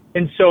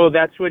 And so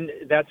that's when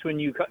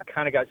you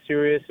kind of got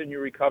serious in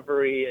your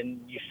recovery and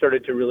you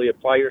started to really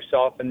apply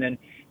yourself. And then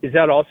is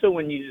that also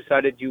when you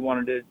decided you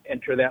wanted to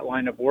enter that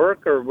line of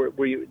work, or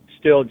were you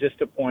still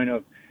just a point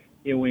of,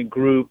 in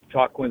group,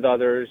 talking with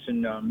others?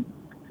 And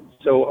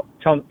so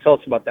tell us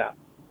about that.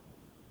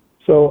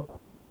 So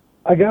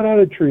I got out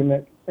of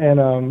treatment,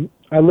 and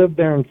I lived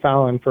there in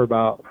Fallon for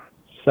about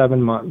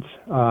 7 months.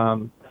 I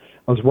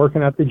was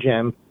working at the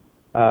gym.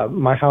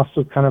 My house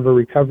was kind of a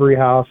recovery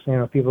house.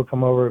 People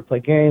come over to play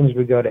games.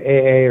 We go to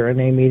AA or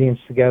NA meetings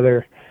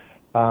together.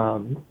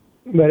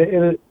 But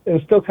it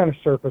was still kind of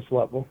surface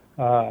level.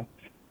 I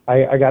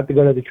got to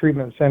go to the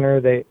treatment center.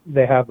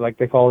 They have, like,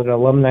 they call it an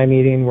alumni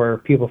meeting, where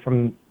people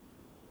from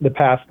the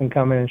past can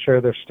come in and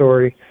share their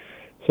story.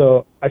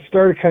 So I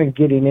started kind of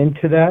getting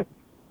into that.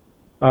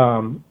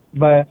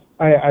 But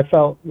I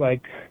felt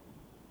like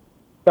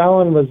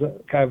Fallon was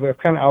kind of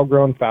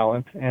outgrown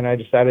Fallon, and I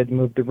decided to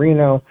move to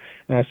Reno,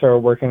 and I started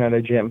working at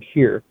a gym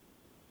here.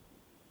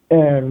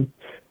 And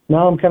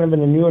now I'm kind of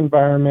in a new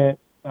environment.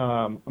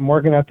 I'm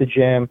working at the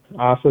gym.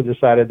 I also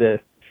decided to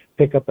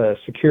pick up a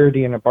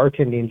security and a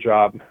bartending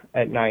job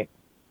at night.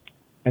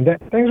 And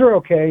things were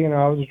okay.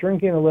 I was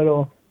drinking a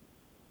little,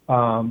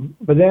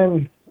 but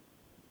then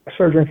I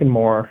started drinking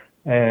more,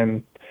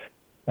 and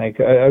I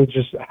was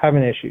just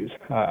having issues.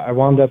 I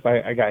wound up,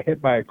 I got hit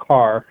by a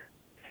car.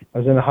 I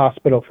was in the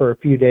hospital for a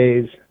few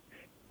days,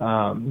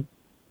 and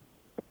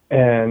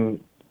I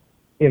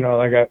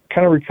got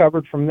kind of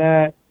recovered from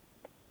that.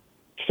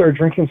 Started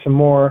drinking some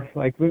more.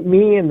 Like,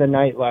 me and the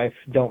nightlife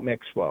don't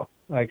mix well.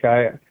 Like,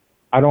 I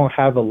don't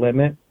have a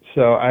limit,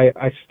 so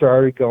I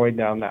started going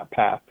down that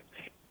path.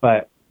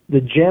 But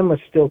the gym was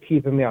still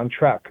keeping me on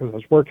track because I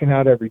was working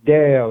out every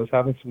day. I was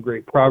having some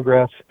great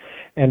progress,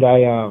 and I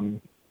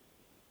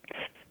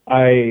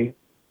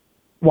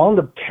wound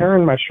up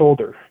tearing my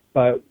shoulder,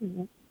 but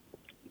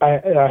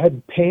I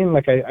had pain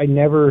like I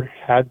never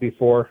had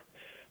before.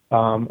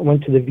 I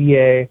went to the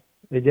VA.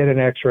 They did an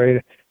x-ray.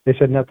 They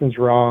said nothing's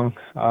wrong.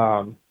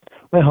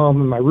 Went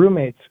home, and my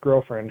roommate's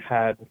girlfriend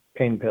had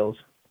pain pills.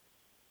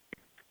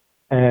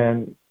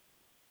 And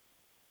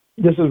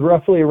this is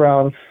roughly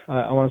around,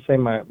 I want to say,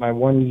 my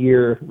 1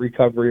 year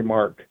recovery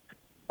mark.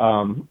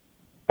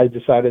 I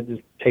decided to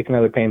take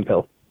another pain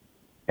pill.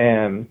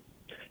 And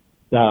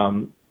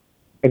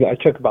I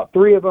took about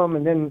 3 of them,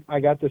 and then I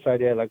got this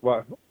idea, like,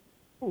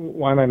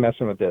 why am I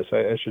messing with this?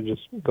 I should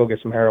just go get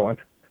some heroin.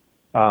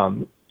 I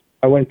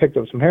went and picked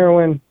up some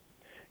heroin,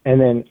 and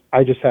then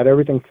I just had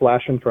everything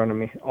flash in front of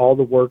me. All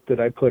the work that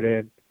I put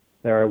in,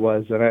 there I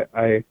was. And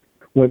I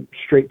went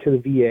straight to the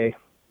VA.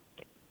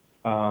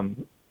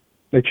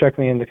 They checked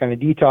me into kind of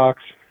detox,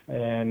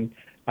 and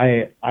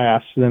I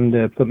asked them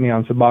to put me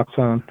on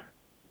Suboxone.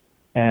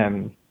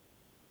 And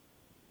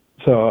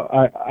so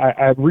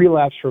I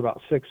relapsed for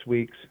about 6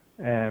 weeks,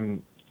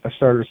 and I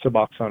started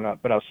Suboxone up.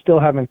 But I was still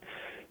having,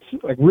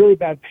 like, really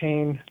bad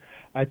pain.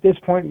 At this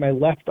point, my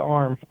left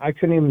arm, I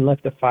couldn't even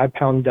lift a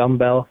 5-pound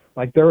dumbbell.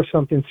 Like, there was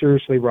something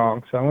seriously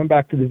wrong. So I went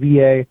back to the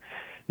VA.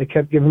 They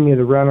kept giving me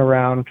the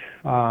runaround.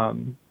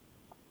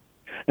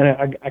 And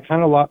I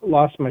kind of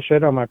lost my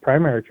shit on my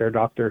primary care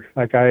doctor.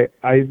 Like,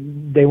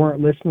 they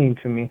weren't listening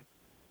to me.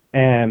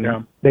 And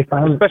they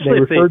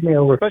referred me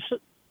over.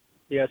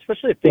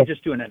 Especially if they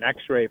just doing an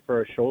x-ray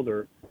for a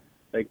shoulder.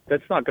 Like,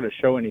 that's not going to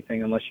show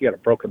anything unless you got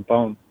a broken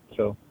bone.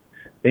 So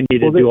they need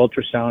to do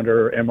ultrasound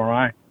or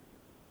MRI.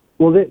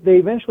 Well, they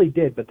eventually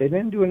did, but they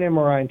didn't do an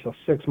MRI until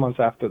 6 months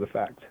after the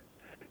fact.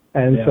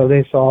 And so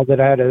they saw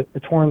that I had a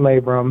torn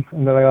labrum,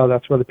 and they're like, oh,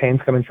 that's where the pain's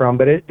coming from.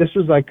 But this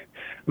was like,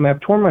 I've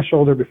torn my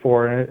shoulder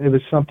before, and it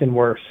was something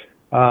worse.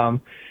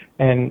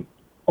 And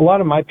a lot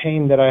of my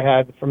pain that I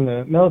had from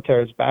the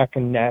military is back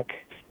and neck,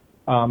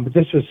 but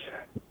this was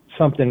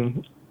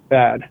something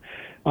bad.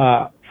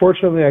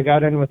 Fortunately, I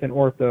got in with an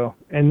ortho,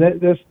 and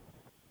this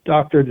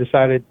doctor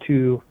decided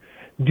to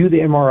do the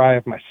MRI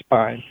of my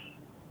spine.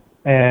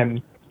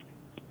 And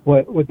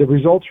what the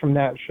results from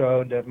that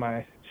showed that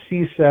my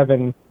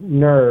C7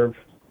 nerve,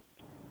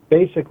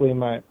 basically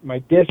my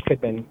disc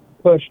had been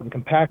pushed and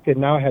compacted.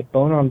 Now I had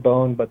bone on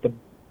bone, but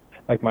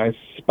my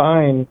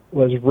spine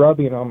was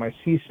rubbing on my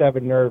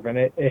C7 nerve, and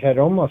it had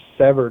almost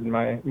severed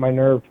my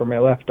nerve from my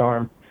left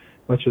arm,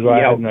 which is why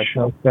I had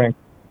no strength.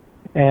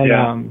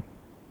 And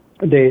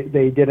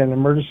they did an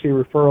emergency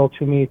referral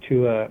to me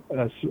to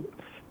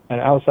an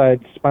outside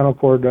spinal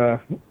cord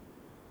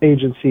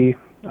agency.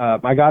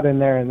 I got in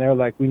there, and they're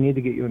like, we need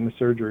to get you into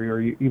surgery, or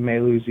you may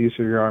lose use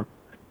of your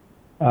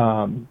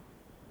arm.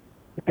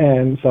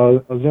 And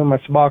so I was doing my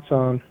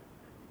Suboxone,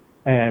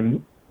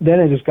 and then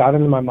it just got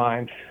into my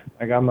mind.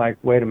 Like, I'm like,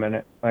 wait a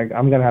minute. Like,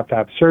 I'm going to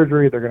have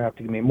surgery. They're going to have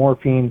to give me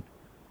morphine.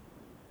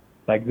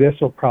 Like, this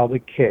will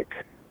probably kick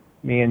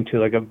me into,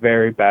 like, a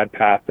very bad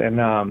path.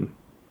 And I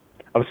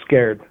was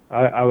scared.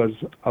 I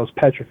was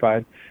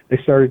petrified. They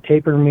started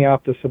tapering me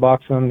off the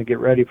Suboxone to get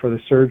ready for the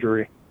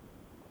surgery.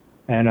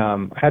 And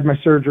I had my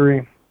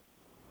surgery.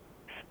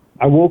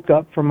 I woke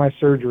up from my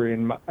surgery,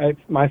 and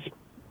my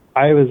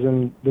I was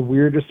in the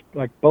weirdest,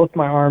 like both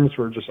my arms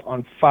were just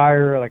on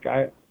fire. Like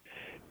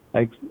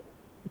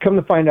come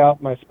to find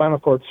out my spinal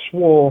cord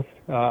swole.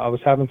 I was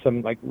having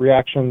some like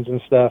reactions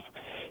and stuff.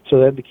 So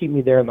they had to keep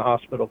me there in the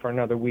hospital for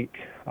another week.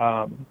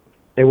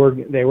 They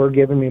were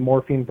giving me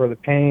morphine for the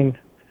pain.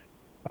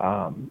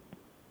 But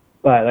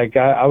like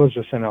I was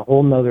just in a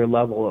whole nother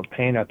level of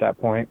pain at that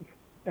point.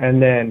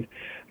 And then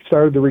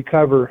started to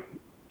recover.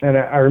 And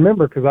I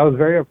remember because I was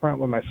very upfront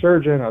with my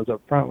surgeon. I was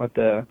upfront with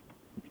the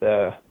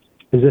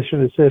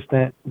physician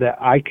assistant that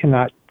I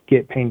cannot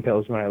get pain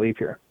pills when I leave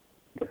here.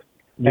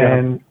 Yeah.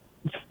 And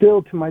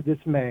still to my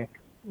dismay,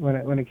 when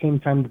it came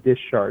time to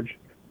discharge,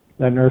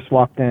 that nurse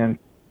walked in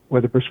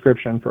with a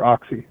prescription for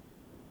Oxy.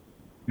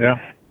 Yeah.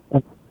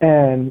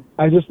 And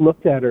I just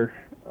looked at her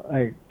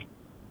like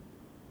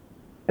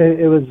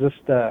it was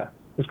just it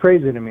was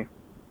crazy to me.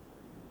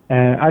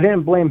 And I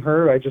didn't blame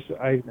her. I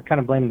kind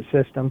of blamed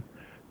the system.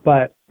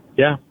 But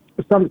yeah,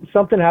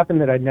 something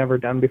happened that I'd never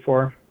done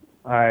before.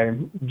 I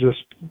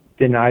just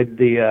denied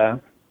the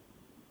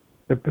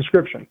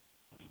prescription.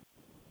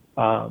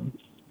 And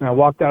I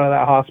walked out of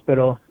that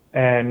hospital,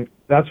 and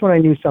that's when I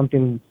knew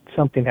something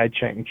had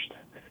changed.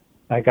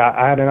 Like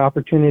I had an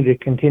opportunity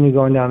to continue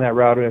going down that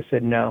route, and I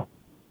said no.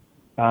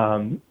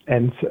 And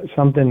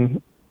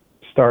something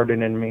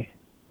started in me.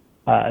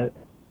 There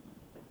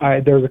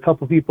was a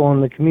couple people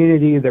in the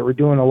community that were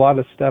doing a lot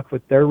of stuff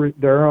with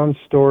their own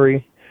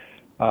story.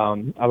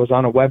 I was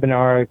on a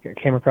webinar.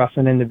 I came across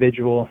an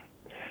individual,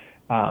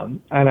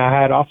 and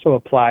I had also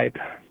applied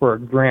for a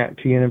grant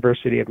to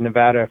University of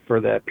Nevada for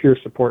the peer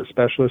support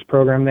specialist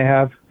program they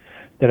have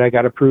that I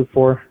got approved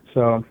for.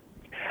 So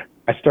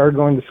I started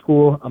going to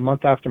school a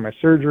month after my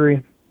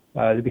surgery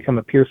to become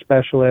a peer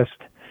specialist.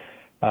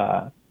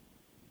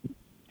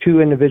 Two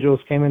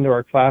individuals came into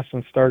our class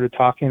and started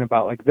talking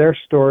about like their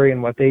story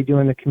and what they do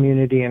in the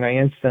community, and I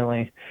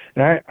instantly,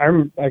 and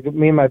I'm like,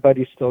 me and my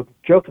buddies still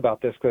joke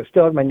about this because I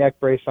still had my neck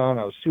brace on.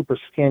 I was super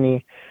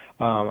skinny.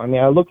 I mean,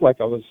 I looked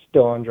like I was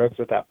still on drugs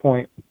at that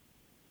point.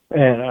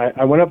 And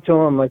I went up to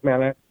him. I'm like,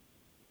 man,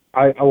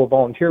 I will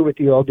volunteer with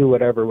you. I'll do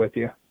whatever with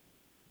you.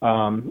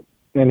 And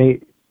his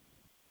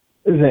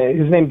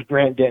name's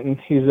Grant Denton.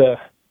 Him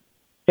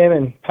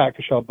and Pat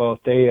Cashel both.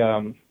 They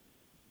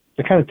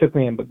kind of took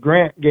me in, but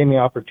Grant gave me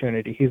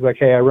opportunity. He's like,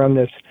 hey, I run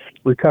this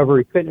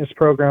recovery fitness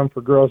program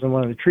for girls in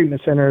one of the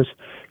treatment centers.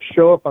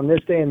 Show up on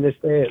this day and this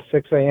day at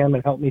 6 a.m.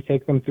 and help me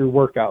take them through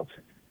workouts.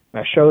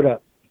 And I showed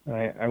up. And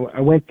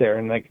I went there,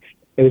 and like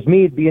it was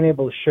me being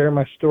able to share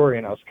my story,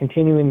 and I was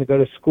continuing to go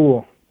to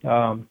school.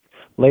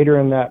 Later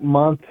in that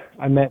month,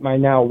 I met my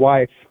now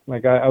wife.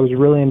 Like I was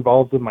really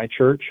involved with my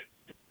church.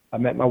 I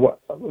met my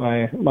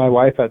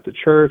wife at the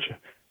church.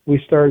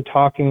 We started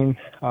talking.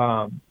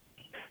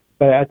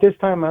 But at this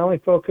time, my only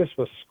focus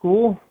was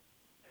school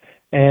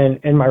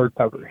and my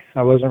recovery.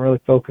 I wasn't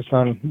really focused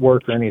on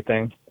work or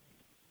anything.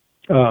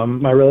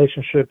 My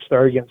relationship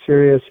started getting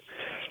serious.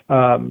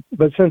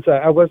 But since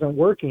I wasn't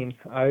working,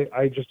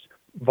 I just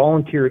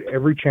volunteered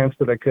every chance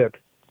that I could.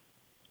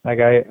 Like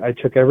I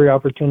took every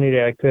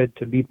opportunity I could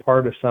to be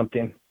part of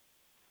something.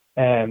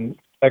 And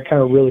that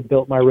kind of really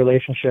built my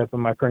relationship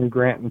with my friend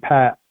Grant and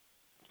Pat.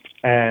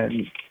 And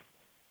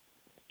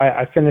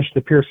I finished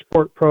the peer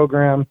support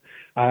program.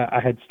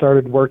 I had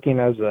started working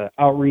as an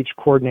outreach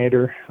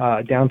coordinator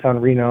downtown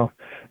Reno,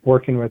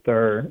 working with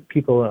our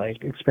people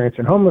like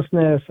experiencing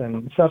homelessness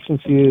and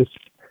substance use.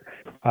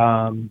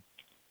 And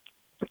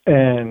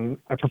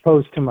I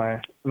proposed to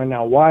my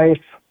now wife.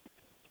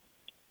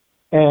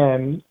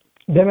 And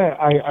then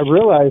I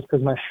realized,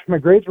 because my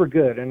grades were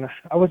good, and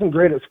I wasn't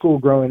great at school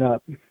growing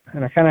up,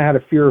 and I kind of had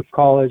a fear of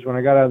college. When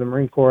I got out of the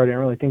Marine Corps, I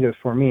didn't really think it was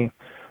for me.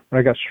 But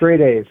I got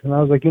straight A's, and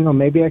I was like,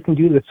 maybe I can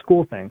do the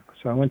school thing.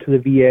 So I went to the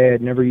VA.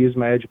 I'd never used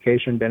my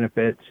education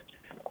benefits.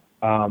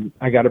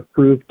 I got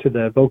approved to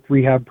the voc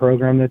rehab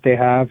program that they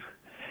have.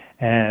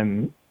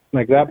 And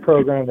like that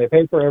program, they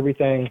pay for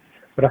everything,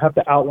 but I have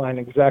to outline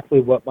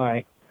exactly what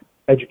my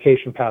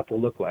education path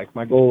will look like.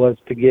 My goal was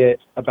to get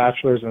a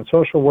bachelor's in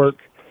social work.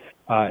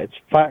 It's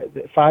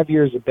 5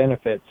 years of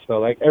benefits. So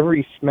like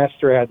every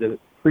semester I had to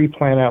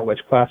pre-plan out which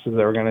classes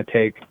they were going to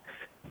take.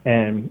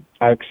 And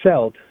I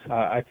excelled.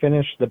 I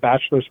finished the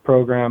bachelor's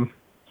program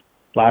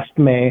last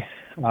May.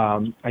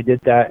 I did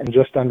that in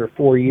just under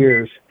 4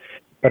 years,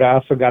 but I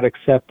also got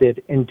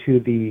accepted into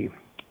the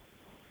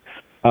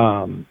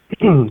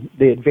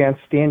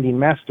advanced standing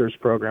master's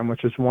program,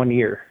 which is 1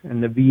 year,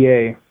 and the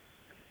VA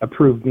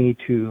approved me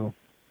to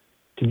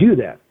do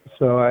that.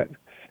 So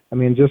I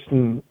mean, just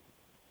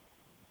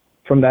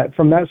from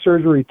that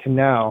surgery to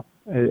now,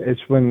 it's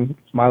when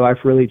my life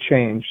really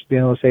changed.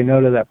 Being able to say no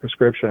to that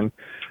prescription.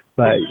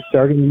 But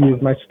starting to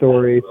use my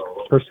stories,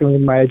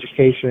 pursuing my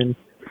education,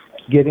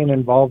 getting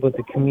involved with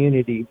the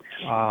community,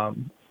 I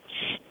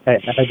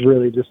had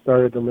really just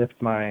started to lift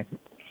my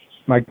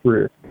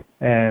career.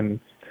 And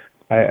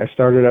I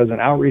started as an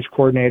outreach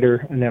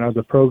coordinator, and then I was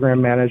a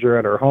program manager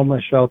at our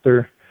homeless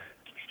shelter.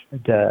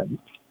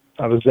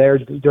 I was there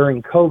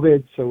during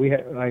COVID, so we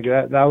had like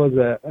that was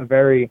a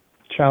very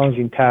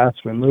challenging task.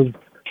 We moved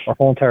our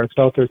whole entire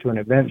shelter to an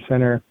event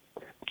center.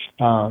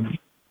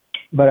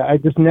 But I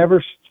just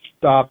never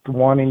stopped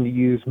wanting to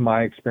use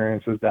my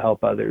experiences to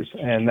help others,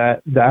 and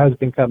that has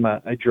become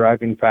a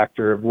driving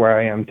factor of where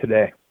I am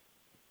today.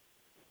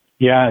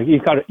 Yeah,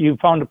 you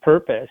found a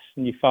purpose,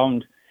 and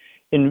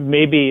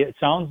maybe it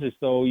sounds as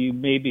though you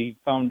maybe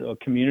found a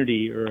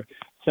community or a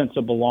sense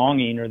of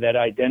belonging or that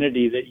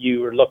identity that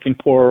you were looking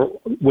for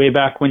way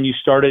back when you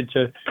started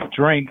to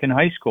drink in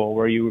high school,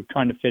 where you were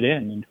trying to fit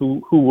in. And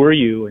who were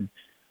you, and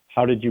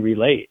how did you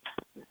relate?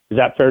 Is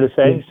that fair to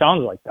say? It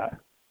sounds like that.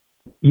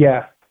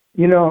 Yeah,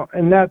 and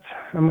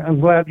I'm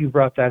glad you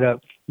brought that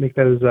up,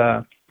 because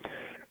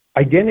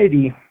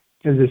identity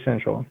is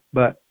essential,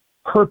 but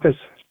purpose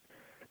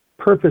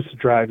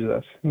drives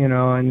us,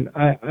 and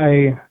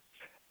I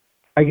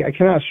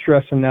cannot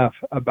stress enough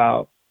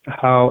about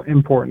how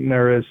important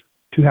there is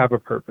to have a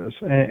purpose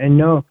and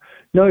know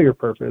your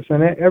purpose.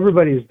 And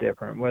everybody's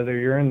different, whether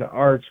you're in the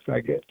arts,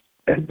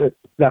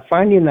 that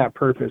finding that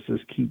purpose is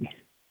key.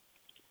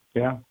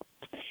 Yeah.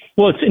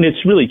 Well,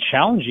 it's really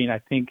challenging, I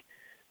think,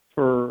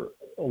 for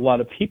a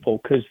lot of people,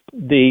 because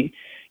they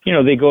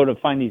go to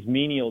find these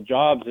menial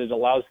jobs that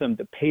allows them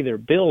to pay their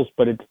bills,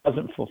 but it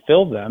doesn't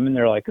fulfill them, and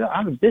they're like,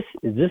 is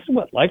this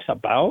what life's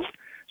about?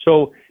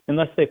 So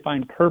unless they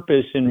find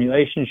purpose in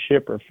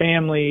relationship or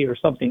family or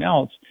something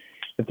else,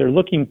 if they're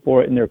looking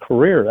for it in their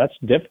career, that's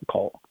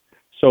difficult.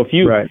 So if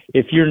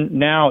you're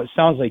now, it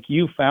sounds like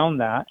you found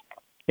that,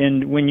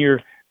 and when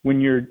you're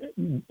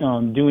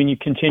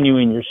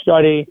continuing your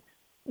study,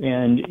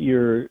 and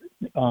you're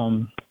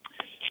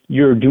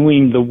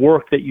doing the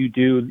work that you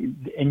do,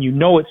 and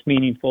it's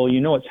meaningful,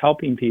 it's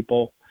helping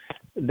people,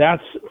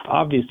 that's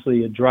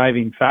obviously a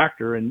driving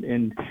factor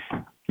in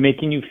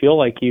making you feel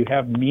like you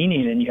have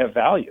meaning and you have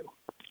value.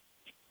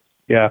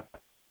 Yeah.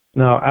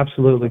 No,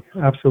 absolutely.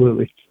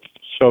 Absolutely.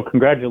 So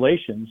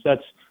congratulations.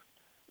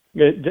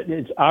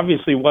 It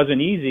obviously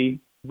wasn't easy,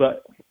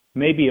 but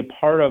maybe a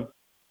part of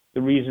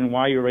the reason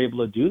why you were able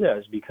to do that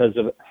is because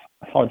of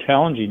how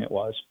challenging it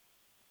was.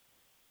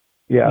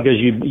 Yeah. Because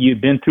you've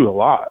been through a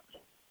lot.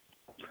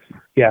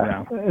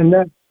 Yeah.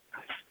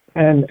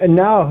 And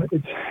now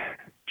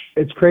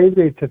it's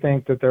crazy to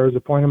think that there was a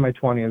point in my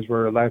 20s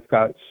where life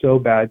got so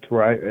bad to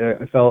where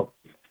I felt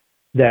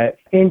that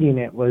ending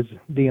it was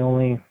the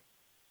only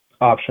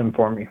option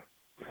for me.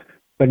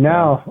 But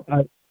now,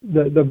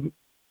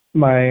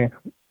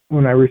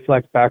 when I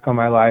reflect back on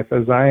my life,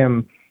 as I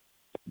am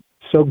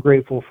so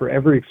grateful for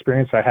every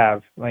experience I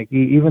have, like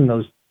even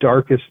those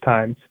darkest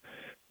times,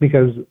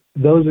 because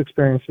those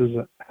experiences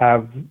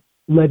have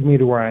led me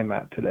to where I'm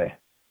at today.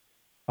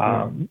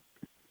 And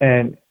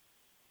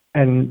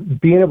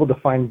being able to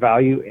find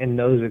value in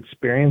those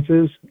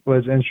experiences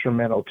was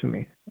instrumental to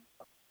me.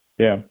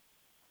 Yeah.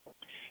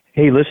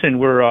 Hey, listen,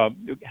 we're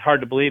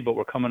hard to believe, but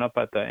we're coming up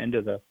at the end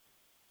of the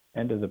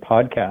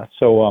podcast.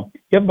 So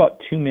you have about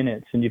 2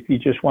 minutes, and if you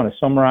just want to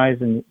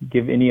summarize and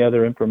give any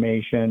other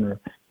information or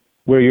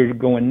where you're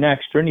going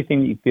next or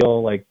anything that you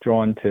feel like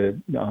drawn to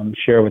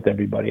share with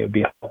everybody, it would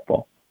be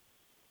helpful.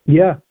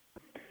 Yeah.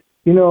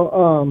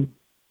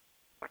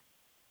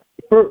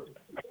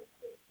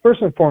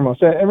 First and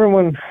foremost,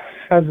 everyone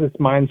has this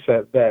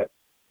mindset that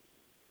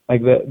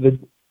like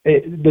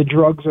the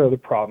drugs are the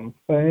problem.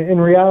 But in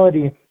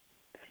reality,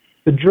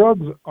 the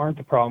drugs aren't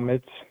the problem.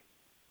 It's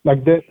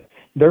like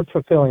they're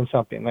fulfilling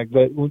something. Like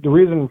the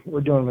reason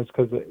we're doing this is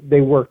because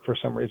they work for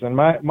some reason.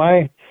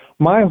 My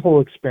whole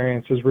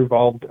experience has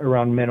revolved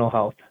around mental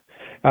health.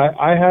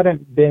 I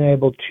hadn't been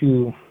able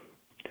to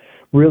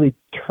really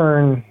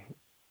turn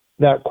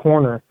that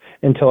corner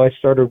until I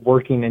started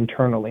working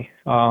internally.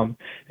 And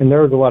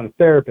there was a lot of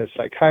therapists,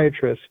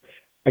 psychiatrists.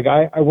 Like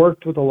I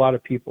worked with a lot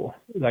of people,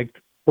 like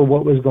for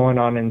what was going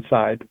on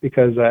inside,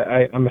 because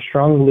I'm a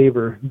strong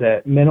believer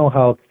that mental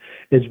health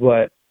is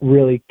what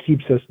really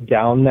keeps us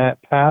down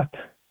that path.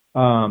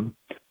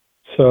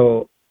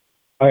 So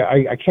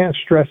I can't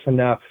stress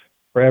enough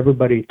for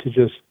everybody to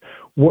just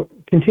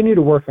continue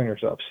to work on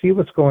yourself, see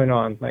what's going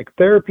on. Like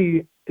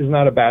therapy is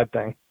not a bad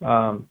thing.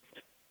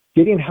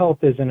 Getting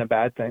help isn't a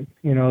bad thing.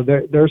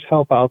 There's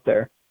help out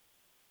there.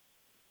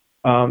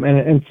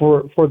 And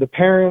for the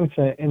parents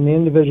and the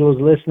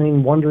individuals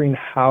listening, wondering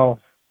how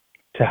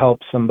to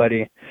help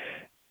somebody,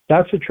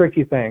 that's a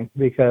tricky thing,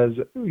 because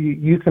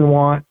you can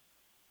want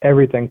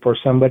everything for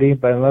somebody,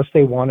 but unless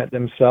they want it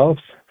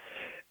themselves,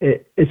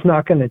 it's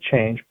not going to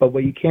change. But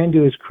what you can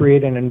do is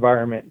create an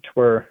environment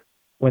where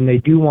when they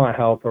do want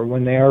help or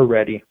when they are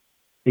ready,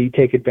 that you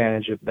take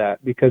advantage of that,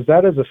 because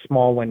that is a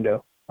small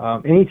window.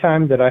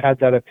 Anytime that I had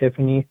that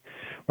epiphany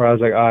where I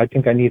was like, I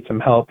think I need some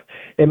help,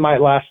 it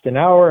might last an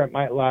hour, it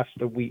might last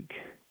a week.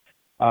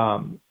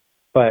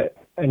 But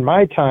in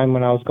my time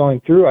when I was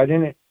going through, I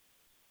knew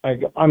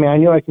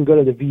I can go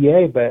to the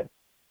VA, but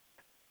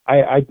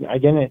I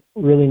didn't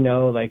really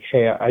know, like,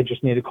 hey, I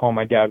just need to call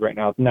my dad right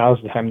now.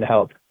 Now's the time to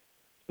help.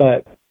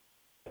 But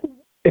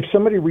if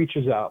somebody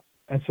reaches out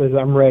and says,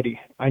 I'm ready,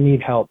 I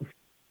need help,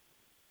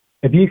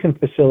 if you can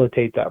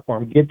facilitate that for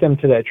them, get them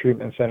to that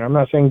treatment center. I'm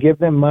not saying give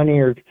them money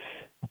or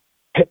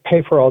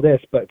pay for all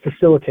this, but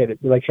facilitate it.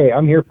 Be like, hey,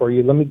 I'm here for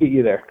you. Let me get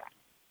you there.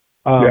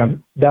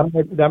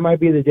 That might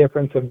be the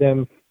difference of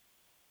them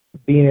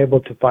being able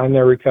to find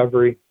their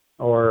recovery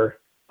or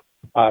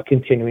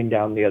continuing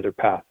down the other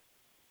path.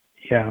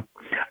 Yeah,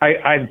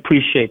 I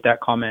appreciate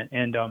that comment.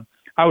 And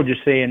I would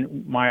just say,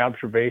 in my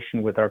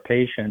observation with our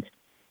patients,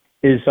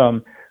 is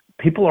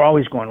people are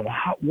always going,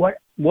 well,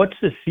 what's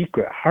the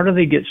secret? How do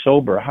they get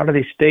sober? How do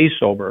they stay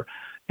sober?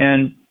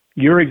 And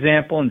your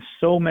example and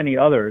so many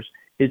others,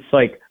 it's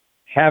like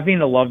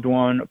having a loved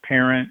one, a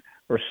parent,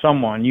 or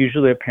someone,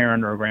 usually a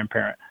parent or a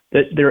grandparent,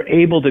 that they're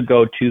able to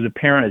go to. The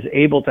parent is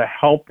able to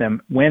help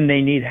them when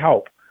they need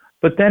help.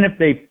 But then if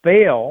they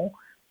fail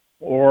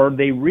or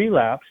they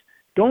relapse,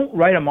 don't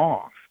write them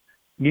off,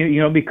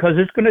 you know, because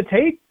it's going to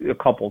take a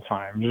couple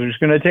times. It's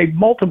going to take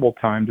multiple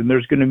times, and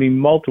there's going to be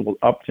multiple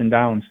ups and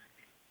downs.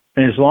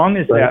 And as long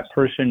as that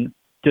person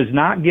does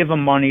not give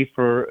them money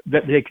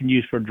that they can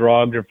use for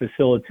drugs or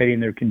facilitating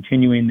their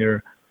continuing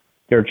their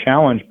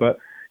challenge, but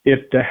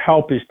if the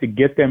help is to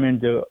get them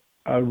into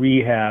a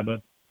rehab,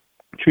 a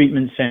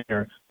treatment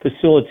center,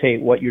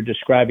 facilitate what you're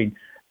describing,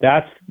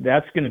 that's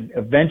going to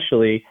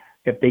eventually,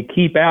 if they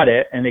keep at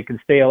it and they can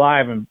stay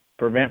alive and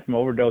prevent from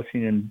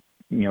overdosing and,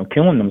 you know,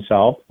 killing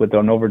themselves with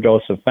an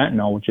overdose of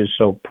fentanyl, which is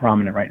so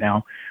prominent right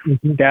now.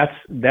 Mm-hmm.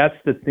 That's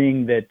the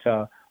thing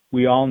that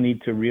we all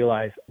need to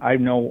realize. I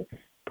know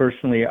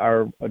personally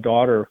our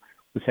daughter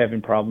was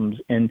having problems,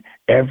 and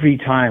every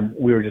time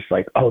we were just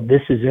like, oh,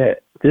 this is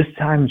it. This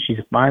time she's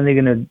finally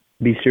going to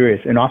be serious.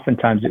 And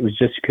oftentimes it was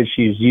just because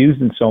she was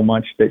using so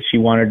much that she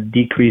wanted to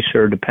decrease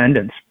her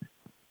dependence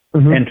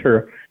and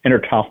her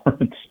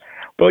tolerance.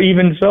 But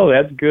even so,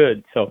 that's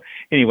good. So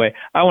anyway,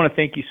 I want to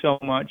thank you so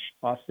much,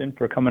 Austin,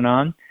 for coming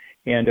on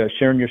and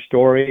sharing your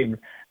story. And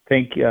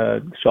thank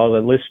all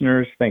the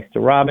listeners. Thanks to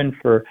Robin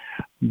for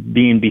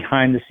being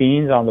behind the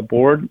scenes on the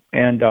board.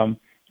 And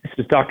this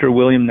is Dr.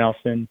 William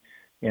Nelson,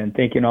 and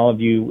thanking all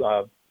of you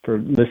for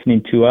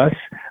listening to us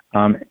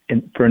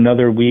and for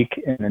another week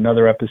and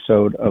another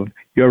episode of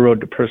Your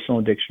Road to Personal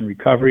Addiction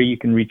Recovery. You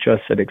can reach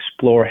us at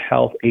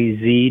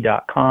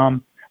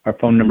explorehealthaz.com. Our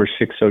phone number is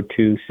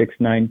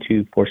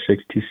 602-692-4626.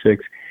 And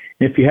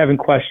if you have any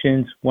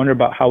questions, wonder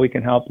about how we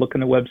can help, look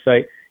on the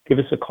website, give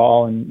us a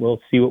call, and we'll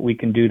see what we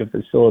can do to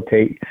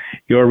facilitate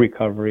your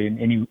recovery in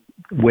any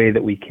way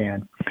that we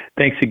can.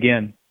 Thanks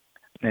again.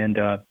 And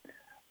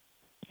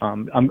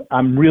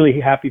I'm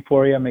really happy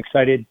for you. I'm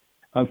excited.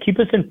 Keep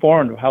us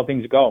informed of how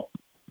things go.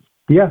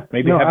 Yeah.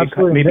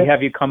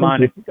 Have you come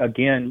on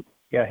again.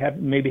 Yeah.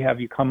 Maybe have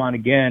you come on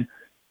again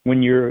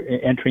when you're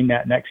entering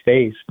that next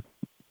phase.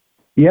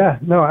 Yeah.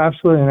 No,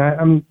 absolutely.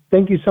 And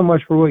thank you so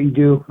much for what you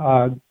do,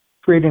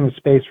 creating a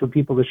space for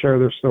people to share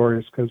their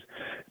stories, because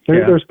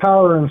there's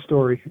power in a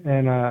story,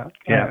 and I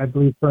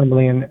believe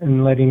firmly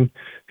in letting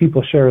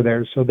people share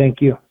theirs. So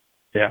thank you.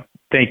 Yeah.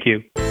 Thank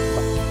you.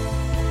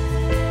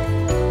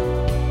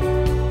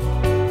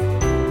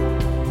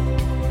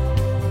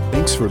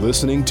 Thanks for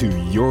listening to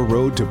Your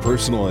Road to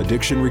Personal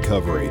Addiction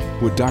Recovery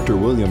with Dr.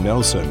 William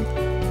Nelson.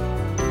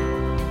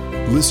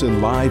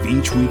 Listen live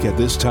each week at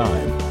this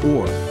time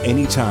or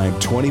anytime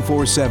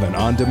 24/7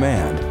 on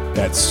demand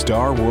at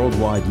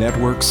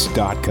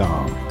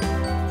starworldwidenetworks.com.